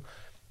 thank you,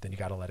 then you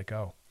got to let it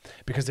go.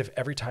 Because if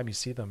every time you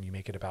see them, you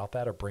make it about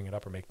that or bring it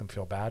up or make them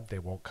feel bad, they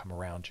won't come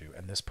around you.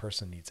 And this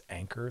person needs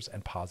anchors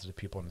and positive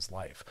people in his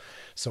life.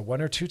 So 1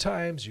 or 2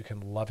 times you can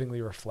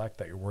lovingly reflect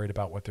that you're worried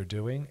about what they're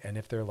doing. And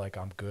if they're like,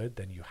 I'm good,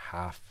 then you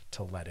have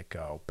to let it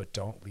go, but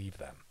don't leave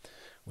them.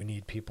 We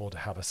need people to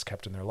have us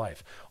kept in their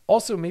life.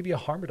 Also, maybe a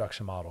harm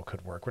reduction model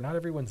could work where not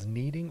everyone's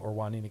needing or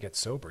wanting to get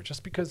sober.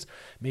 Just because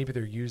maybe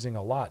they're using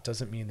a lot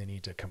doesn't mean they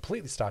need to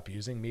completely stop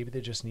using. Maybe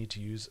they just need to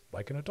use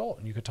like an adult.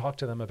 And you could talk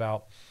to them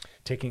about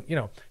taking,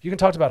 you can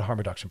talk about harm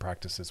reduction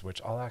practices,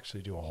 which I'll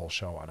actually do a whole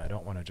show on. I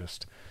don't want to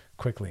just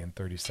quickly in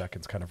 30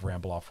 seconds kind of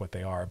ramble off what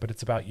they are, but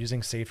it's about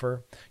using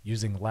safer,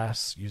 using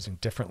less, using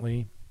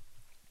differently.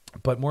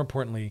 But more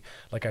importantly,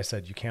 like I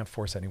said, you can't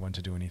force anyone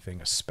to do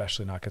anything,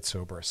 especially not get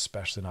sober,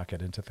 especially not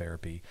get into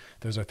therapy.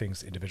 Those are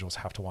things individuals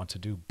have to want to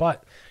do,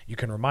 but you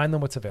can remind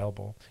them what's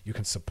available. You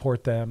can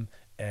support them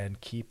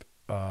and keep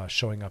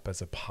showing up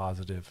as a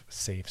positive,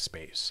 safe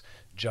space.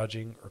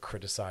 Judging or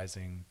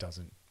criticizing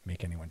doesn't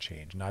make anyone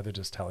change. Neither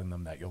does telling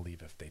them that you'll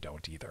leave if they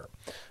don't either.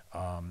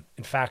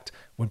 In fact,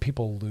 when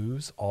people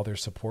lose all their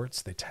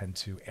supports, they tend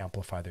to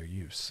amplify their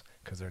use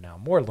because they're now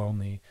more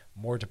lonely,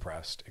 more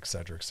depressed, et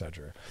cetera, et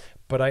cetera.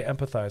 But I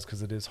empathize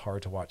because it is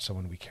hard to watch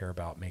someone we care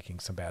about making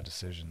some bad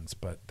decisions,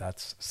 but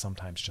that's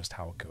sometimes just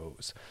how it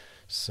goes.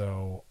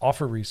 So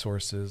offer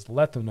resources,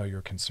 let them know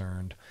you're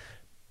concerned,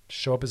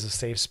 show up as a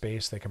safe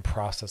space. They can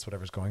process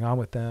whatever's going on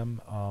with them.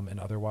 And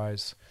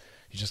otherwise,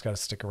 you just got to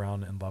stick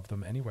around and love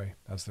them anyway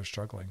as they're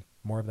struggling.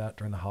 More of that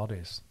during the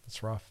holidays.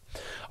 It's rough.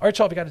 All right,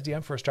 y'all, if you got a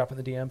DM for us, drop in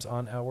the DMs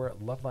on our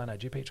Loveline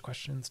IG page.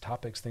 Questions,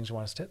 topics, things you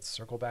want us to hit,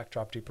 circle back,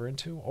 drop deeper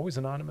into. Always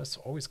anonymous,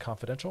 always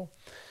confidential.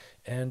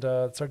 And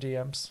it's our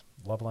DMs,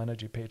 Loveline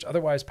IG page.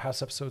 Otherwise,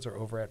 past episodes are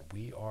over at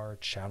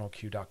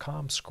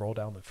wearechannelq.com. Scroll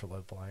down, look for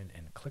Loveline,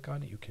 and click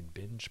on it. You can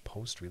binge,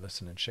 post,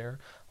 re-listen, and share.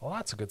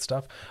 Lots of good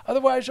stuff.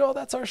 Otherwise, y'all,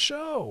 that's our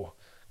show.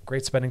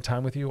 Great spending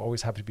time with you.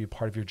 Always happy to be a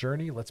part of your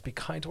journey. Let's be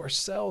kind to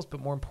ourselves, but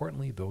more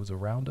importantly, those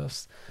around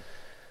us.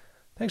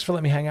 Thanks for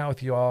letting me hang out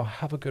with you all.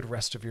 Have a good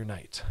rest of your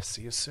night.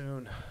 See you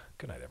soon.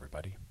 Good night,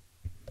 everybody.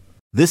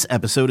 This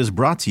episode is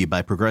brought to you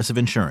by Progressive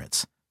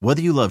Insurance.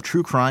 Whether you love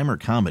true crime or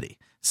comedy,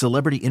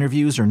 celebrity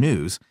interviews or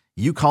news,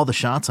 you call the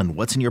shots on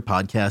what's in your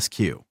podcast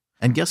queue.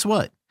 And guess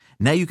what?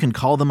 Now you can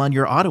call them on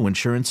your auto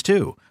insurance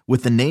too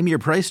with the Name Your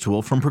Price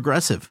tool from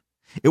Progressive.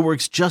 It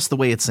works just the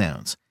way it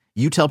sounds.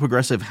 You tell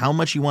Progressive how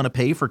much you want to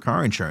pay for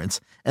car insurance,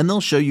 and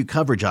they'll show you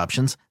coverage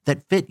options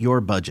that fit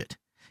your budget.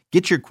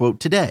 Get your quote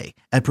today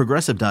at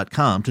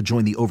Progressive.com to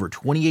join the over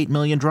 28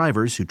 million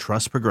drivers who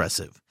trust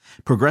Progressive.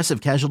 Progressive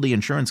Casualty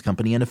Insurance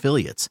Company and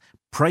Affiliates.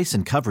 Price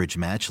and coverage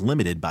match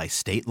limited by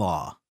state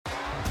law.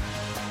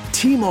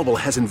 T-Mobile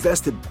has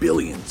invested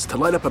billions to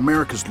light up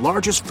America's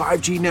largest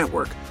 5G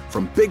network,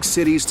 from big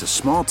cities to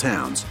small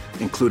towns,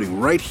 including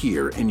right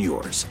here in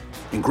yours.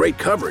 And great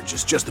coverage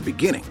is just the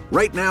beginning.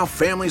 Right now,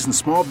 families and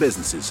small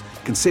businesses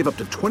can save up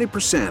to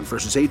 20%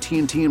 versus AT&T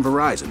and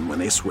Verizon when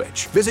they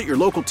switch. Visit your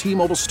local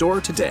T-Mobile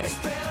store today.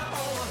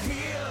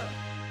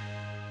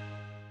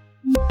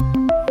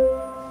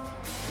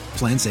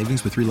 Plan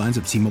savings with 3 lines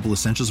of T-Mobile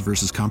Essentials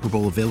versus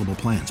comparable available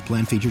plans.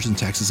 Plan features and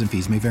taxes and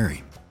fees may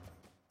vary.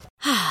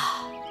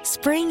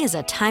 Spring is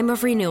a time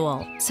of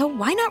renewal, so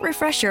why not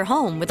refresh your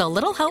home with a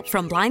little help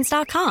from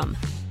Blinds.com?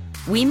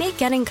 We make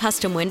getting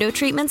custom window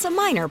treatments a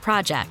minor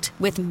project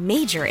with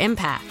major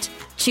impact.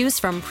 Choose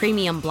from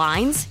premium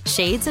blinds,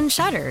 shades, and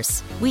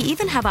shutters. We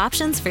even have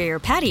options for your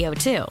patio,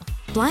 too.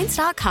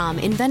 Blinds.com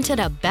invented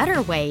a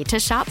better way to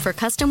shop for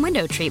custom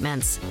window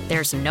treatments.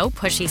 There's no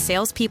pushy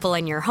salespeople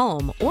in your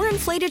home or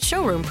inflated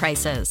showroom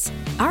prices.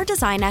 Our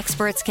design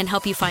experts can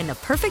help you find the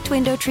perfect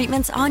window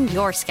treatments on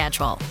your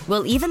schedule.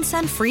 We'll even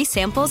send free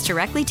samples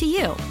directly to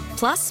you.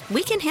 Plus,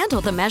 we can handle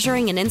the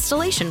measuring and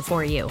installation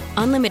for you.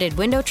 Unlimited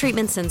window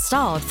treatments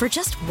installed for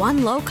just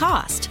one low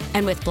cost.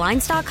 And with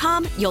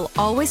Blinds.com, you'll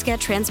always get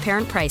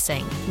transparent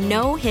pricing.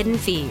 No hidden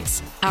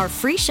fees. Our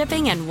free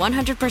shipping and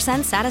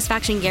 100%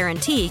 satisfaction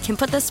guarantee can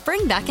put the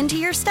spring back into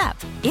your step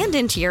and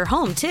into your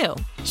home, too.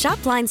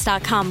 Shop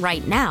Blinds.com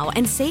right now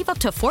and save up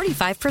to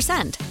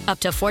 45%.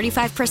 Up to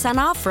 45%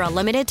 off for a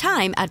limited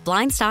time at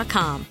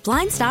Blinds.com.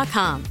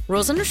 Blinds.com.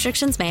 Rules and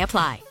restrictions may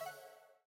apply.